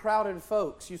even in a crowd of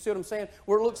folks. You see what I'm saying?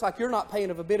 Where it looks like you're not paying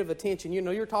a bit of attention. You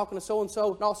know, you're talking to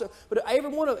so-and-so and also. But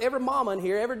every mama in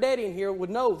here, every daddy in here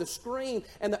would know the scream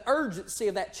and the urgency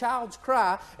of that child's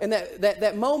cry, and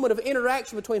that moment of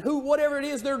interaction between whatever it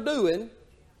is they're doing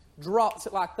drops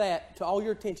it like that to all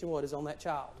your attention what is on that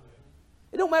child.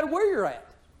 It don't matter where you're at.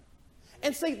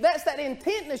 And see, that's that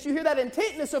intentness. You hear that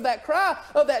intentness of that cry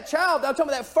of that child. I'm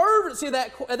talking about that fervency of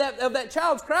that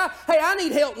child's cry. Hey, I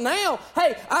need help now.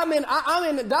 Hey, I'm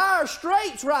in dire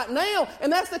straits right now.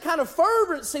 And that's the kind of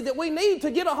fervency that we need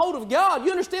to get a hold of God. You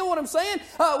understand what I'm saying?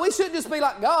 We shouldn't just be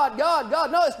like, God, God,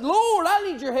 God. No, it's, Lord,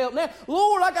 I need your help now.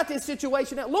 Lord, I got this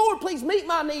situation now. Lord, please meet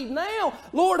my need now.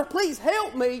 Lord, please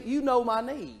help me. You know my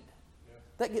need.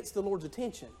 That gets the Lord's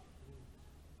attention.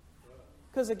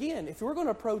 Because again, if we're going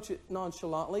to approach it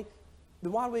nonchalantly,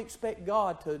 then why do we expect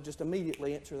God to just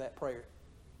immediately answer that prayer?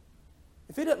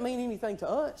 If it doesn't mean anything to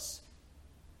us,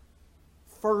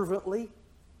 fervently,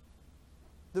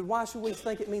 then why should we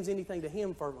think it means anything to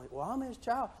Him fervently? Well, I'm His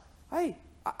child. Hey,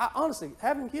 I honestly,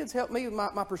 having kids helped me with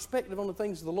my perspective on the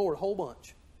things of the Lord a whole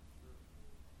bunch.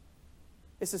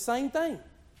 It's the same thing.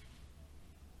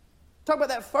 Talk about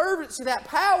that fervency, that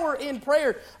power in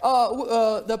prayer,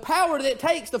 the power that it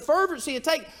takes, the fervency it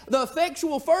takes, the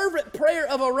effectual fervent prayer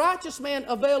of a righteous man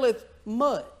availeth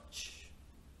much.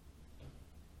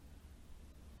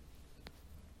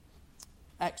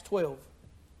 Acts 12.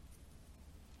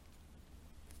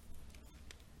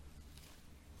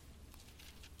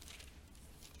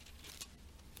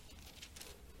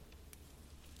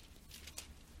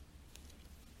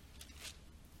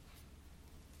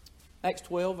 Acts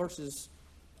 12 verses,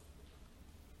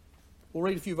 we'll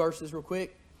read a few verses real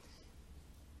quick.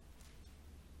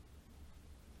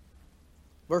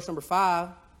 Verse number 5.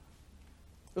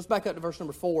 Let's back up to verse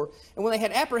number 4. And when they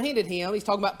had apprehended him, he's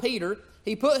talking about Peter,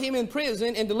 he put him in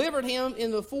prison and delivered him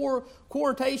in the 4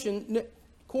 quarantines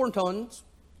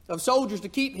of soldiers to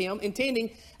keep him, intending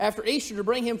after Easter to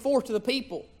bring him forth to the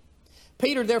people.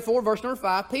 Peter, therefore, verse number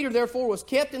 5, Peter, therefore, was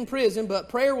kept in prison, but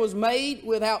prayer was made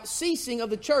without ceasing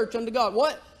of the church unto God.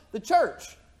 What? The church.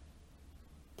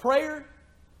 Prayer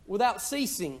without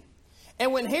ceasing.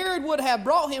 And when Herod would have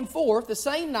brought him forth the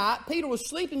same night, Peter was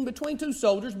sleeping between 2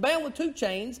 soldiers, bound with 2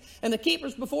 chains, and the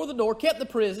keepers before the door kept the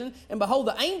prison. And behold,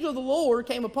 the angel of the Lord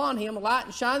came upon him, a light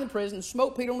and shined in the prison, and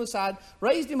smote Peter on the side,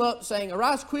 raised him up, saying,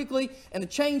 Arise quickly, and the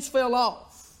chains fell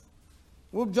off.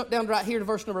 We'll jump down right here to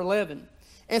verse number 11.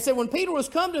 And said, when Peter was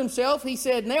come to himself, he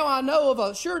said, now I know of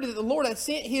a surety that the Lord hath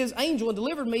sent his angel and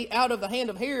delivered me out of the hand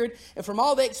of Herod and from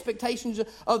all the expectations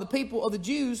of the people of the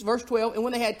Jews. Verse 12, and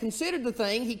when they had considered the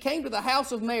thing, he came to the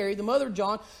house of Mary, the mother of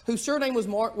John, whose surname was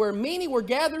Mark, where many were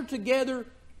gathered together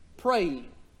praying.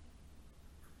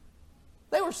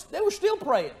 They were still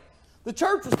praying. The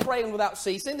church was praying without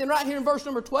ceasing. Then right here in verse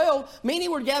number 12, many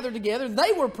were gathered together.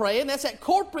 They were praying. That's that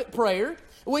corporate prayer.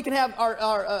 We can have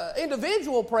our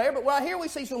individual prayer, but right here we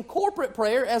see some corporate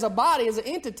prayer as a body, as an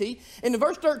entity. In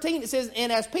verse 13 it says,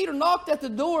 and as Peter knocked at the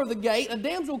door of the gate, a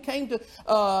damsel came to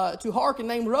hearken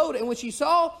named Rhoda, and when she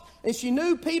saw and she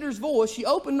knew Peter's voice, she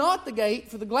opened not the gate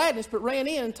for the gladness, but ran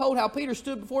in and told how Peter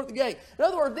stood before the gate. In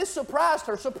other words, this surprised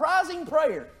her. Surprising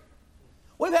prayer.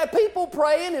 We've had people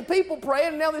praying,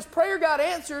 and now this prayer got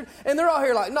answered, and they're all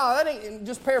here like, no, that ain't,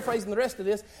 just paraphrasing the rest of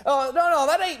this, no,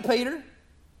 that ain't Peter.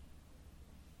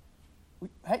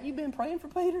 Hadn't you been praying for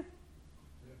Peter?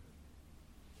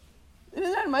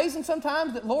 Isn't that amazing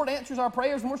sometimes that the Lord answers our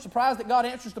prayers and we're surprised that God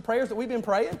answers the prayers that we've been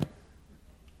praying?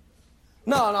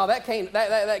 No, that can't.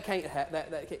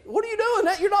 What are you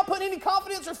doing? You're not putting any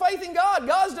confidence or faith in God.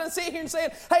 God's done sitting here and saying,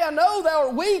 hey, I know thou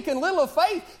art weak and little of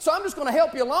faith, so I'm just going to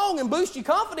help you along and boost your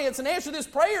confidence and answer this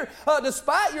prayer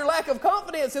despite your lack of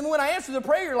confidence. And when I answer the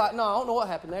prayer, you're like, no, I don't know what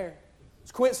happened there.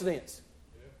 It's coincidence.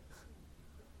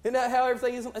 Isn't that how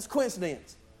everything is? It's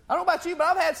coincidence. I don't know about you, but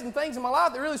I've had some things in my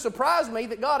life that really surprised me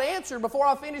that God answered before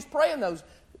I finished praying those,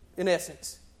 in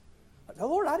essence. Oh,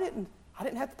 Lord, I didn't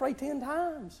have to pray 10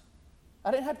 times. I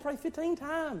didn't have to pray 15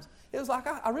 times. It was like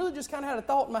I really just kind of had a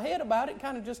thought in my head about it,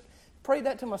 kind of just prayed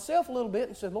that to myself a little bit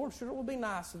and said, Lord, sure it would be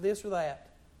nice if this or that.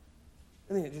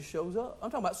 And then it just shows up. I'm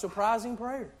talking about surprising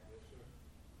prayer.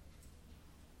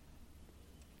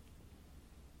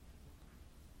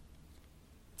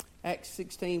 Acts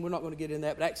 16, we're not going to get into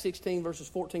that, but Acts 16 verses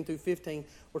 14 through 15,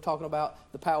 we're talking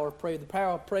about the power of prayer. The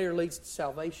power of prayer leads to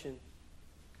salvation.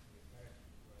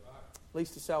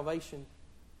 Leads to salvation.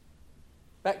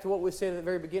 Back to what we said at the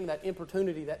very beginning, that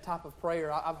importunity, that type of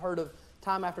prayer. I've heard of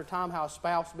time after time how a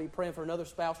spouse will be praying for another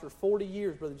spouse for 40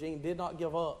 years, Brother Gene, did not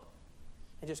give up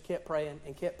and just kept praying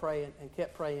and kept praying and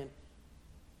kept praying.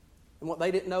 And what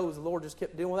they didn't know is the Lord just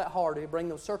kept doing that hard. He'd bring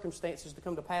those circumstances to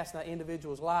come to pass in that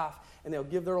individual's life, and they'll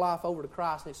give their life over to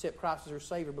Christ and accept Christ as their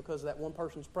Savior because of that one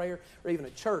person's prayer, or even a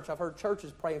church. I've heard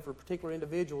churches praying for particular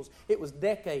individuals. It was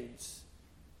decades.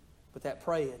 But that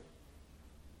praying,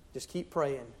 just keep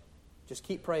praying. Just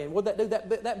keep praying. What did that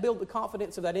do? That build the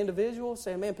confidence of that individual,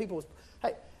 saying, man, people was,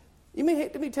 hey,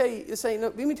 let me tell you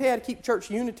how to keep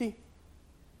church unity.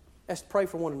 That's to pray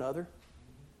for one another.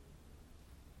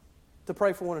 To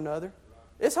pray for one another.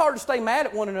 It's hard to stay mad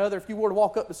at one another if you were to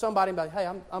walk up to somebody and be like, hey,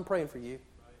 I'm praying for you.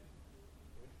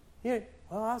 Yeah,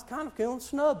 well, I was kind of feeling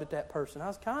snubbed at that person. I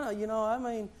was kind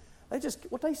of,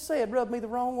 what they said rubbed me the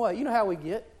wrong way. You know how we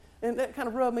get. And that kind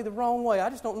of rubbed me the wrong way. I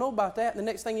just don't know about that. And the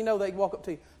next thing you know, they walk up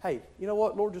to you, hey, you know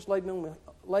what? Lord just laid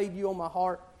you on my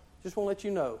heart. Just want to let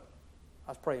you know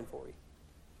I was praying for you.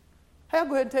 Hey, I'll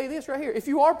go ahead and tell you this right here. If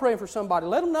you are praying for somebody,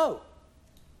 let them know.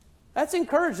 That's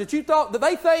encouraged that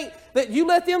they think that you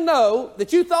let them know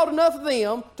that you thought enough of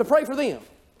them to pray for them.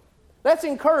 That's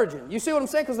encouraging. You see what I'm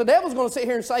saying? Because the devil's going to sit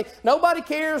here and say, nobody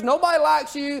cares, nobody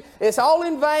likes you, it's all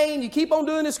in vain, you keep on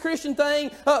doing this Christian thing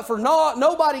for naught,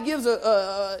 nobody gives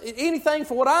anything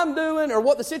for what I'm doing or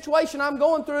what the situation I'm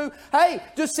going through. Hey,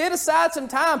 just set aside some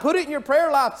time, put it in your prayer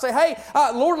life, say, hey,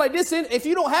 Lord, lay this in. If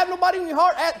you don't have nobody in your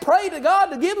heart, pray to God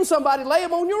to give them somebody, lay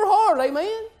them on your heart,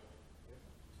 amen?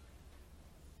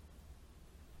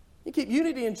 You keep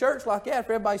unity in church like that if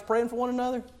everybody's praying for one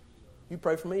another. You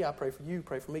pray for me, I pray for you. You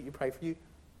pray for me, you pray for you.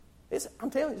 I'm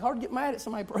telling you, it's hard to get mad at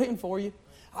somebody praying for you.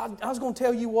 I was going to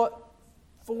tell you what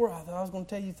for. I thought I was going to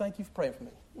tell you thank you for praying for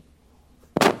me.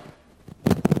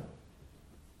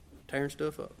 Tearing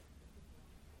stuff up.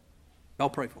 Y'all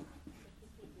pray for me.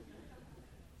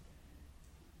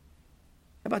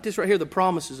 How about this right here, the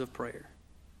promises of prayer?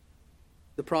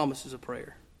 The promises of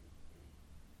prayer.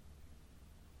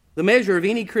 The measure of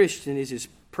any Christian is his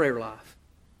prayer life.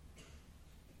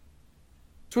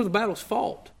 It's where the battle's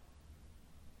fought.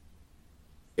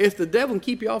 If the devil can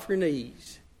keep you off your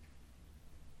knees,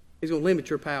 he's going to limit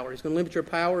your power. He's going to limit your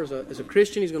power as a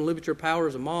Christian. He's going to limit your power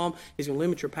as a mom. He's going to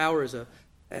limit your power as a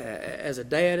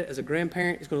dad, as a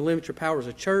grandparent. He's going to limit your power as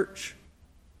a church.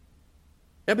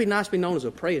 That'd be nice to be known as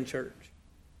a praying church.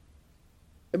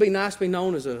 It'd be nice to be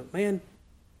known as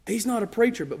he's not a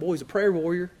preacher, but boy, he's a prayer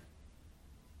warrior.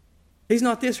 He's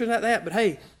not this or that, but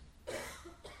hey,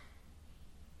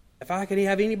 if I could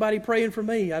have anybody praying for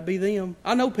me, I'd be them.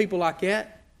 I know people like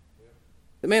that.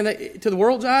 But man, to the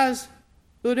world's eyes,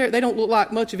 they don't look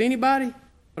like much of anybody.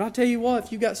 But I tell you what,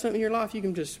 if you got something in your life, you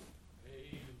can just,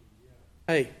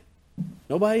 hey,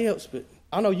 nobody else, but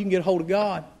I know you can get a hold of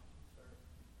God.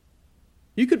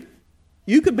 You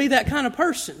could be that kind of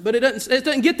person, but it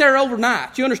doesn't get there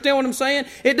overnight. You understand what I'm saying?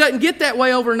 It doesn't get that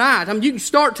way overnight. I mean, you can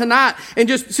start tonight and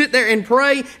just sit there and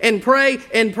pray and pray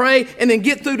and pray and then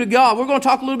get through to God. We're going to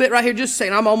talk a little bit right here, just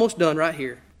saying I'm almost done right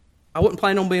here. I wasn't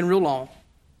planning on being real long.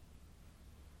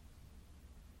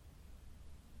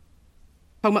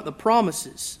 Talking about the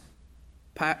promises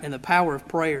and the power of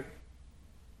prayer.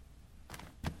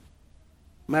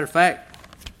 Matter of fact,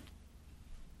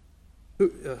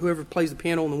 whoever plays the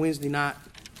piano on the Wednesday night,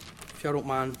 if y'all don't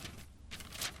mind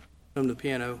coming to the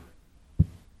piano.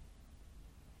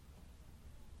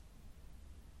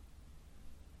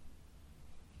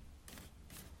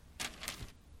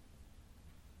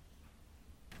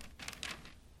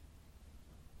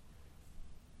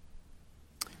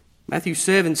 Matthew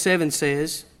 7:7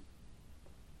 says,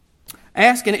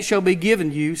 "Ask and it shall be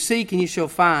given you, seek and you shall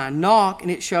find, knock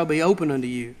and it shall be opened unto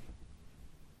you.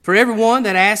 For everyone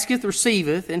that asketh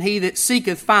receiveth, and he that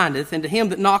seeketh findeth, and to him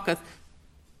that knocketh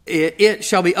it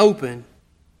shall be opened."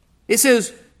 It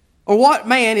says, "Or what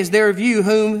man is there of you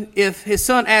whom, if his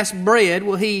son ask bread,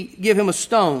 will he give him a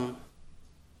stone?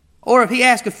 Or if he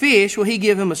ask a fish, will he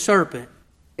give him a serpent?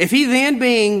 If he then,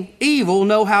 being evil,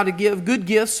 know how to give good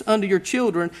gifts unto your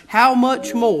children, how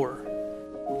much more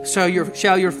shall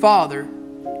your Father,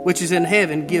 which is in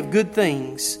heaven, give good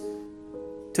things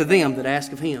to them that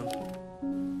ask of him?"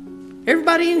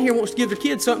 Everybody in here wants to give their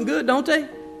kids something good, don't they?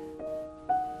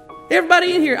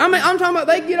 Everybody in here. I'm talking about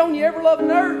they get on your ever-loving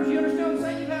nerves. You understand what I'm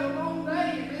saying? You've had a long day,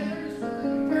 and man, they're just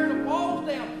tearing the walls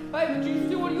down. Hey, but you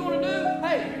still what do you want to do?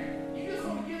 Hey, you just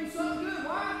want to give them something good.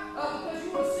 Why? Because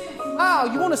you want to see them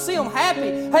smile. You want to see them happy.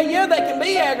 Hey, yeah, they can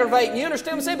be aggravating. You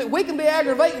understand what I'm saying? But we can be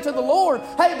aggravating to the Lord.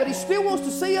 Hey, but He still wants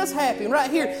to see us happy. And right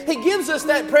here, He gives us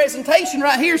that presentation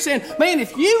right here saying, man,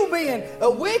 if you being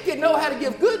wicked know how to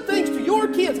give good things to your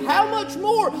kids, how much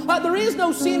more? There is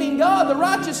no sin in God, the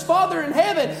righteous Father in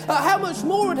heaven. How much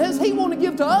more does He want to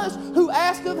give to us who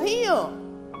ask of Him?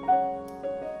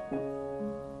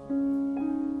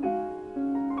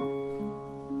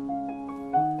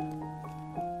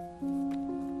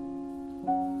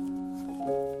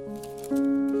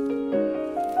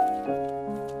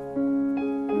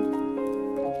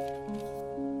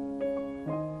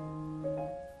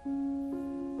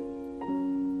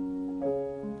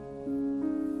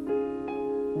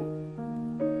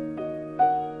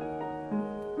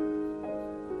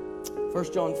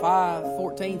 1 John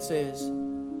 5:14 says,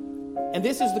 "And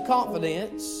this is the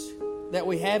confidence that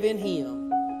we have in Him,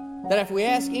 that if we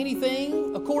ask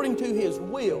anything according to His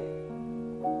will,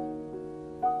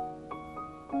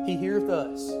 He heareth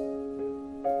us.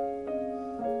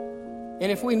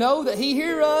 And if we know that He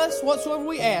heareth us whatsoever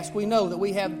we ask, we know that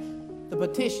we have the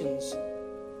petitions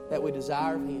that we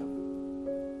desire of Him."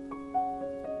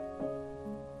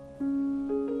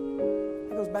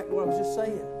 That goes back to what I was just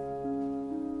saying.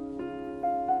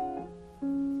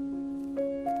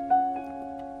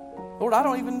 Lord, I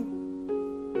don't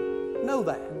even know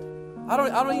that. I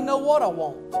don't even know what I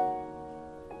want.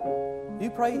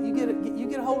 You pray, you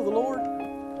get a hold of the Lord,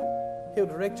 He'll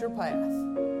direct your path.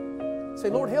 Say,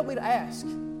 Lord, help me to ask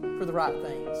for the right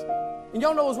things. And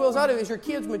y'all know as well as I do, as your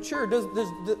kids mature,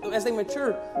 as they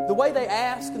mature, the way they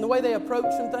ask and the way they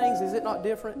approach some things, is it not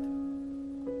different?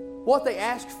 What they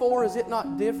ask for, is it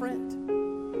not different?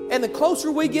 And the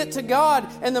closer we get to God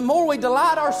and the more we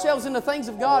delight ourselves in the things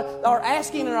of God, our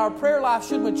asking and our prayer life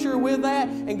should mature with that.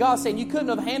 And God's saying, you couldn't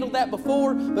have handled that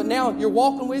before, but now you're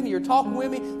walking with me, you're talking with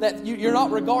me, that you're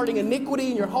not regarding iniquity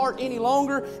in your heart any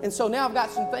longer. And so now I've got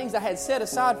some things I had set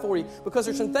aside for you, because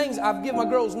there's some things I've given my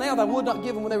girls now that I would not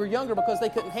give them when they were younger because they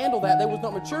couldn't handle that. They was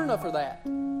not mature enough for that.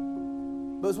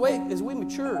 But as we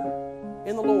mature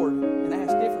in the Lord and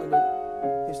ask differently,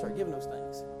 He'll start giving those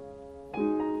things.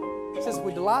 It says if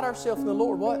we delight ourselves in the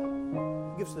Lord, what?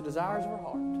 He gives us the desires of our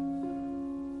heart.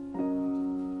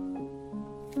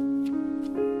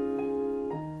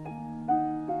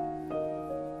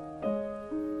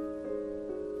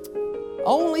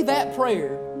 Only that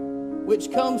prayer which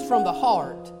comes from the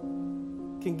heart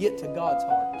can get to God's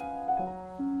heart.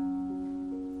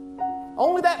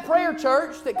 Only that prayer,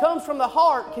 church, that comes from the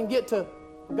heart can get to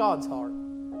God's heart.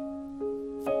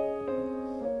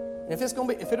 If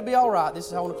it'll be all right, this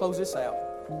is how I want to close this out.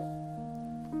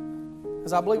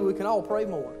 Because I believe we can all pray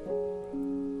more.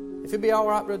 If it'd be all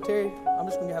right, Brother Terry, I'm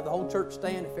just going to have the whole church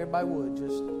stand. If everybody would,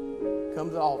 just come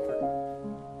to the altar.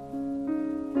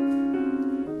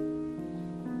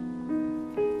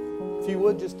 If you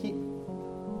would, just keep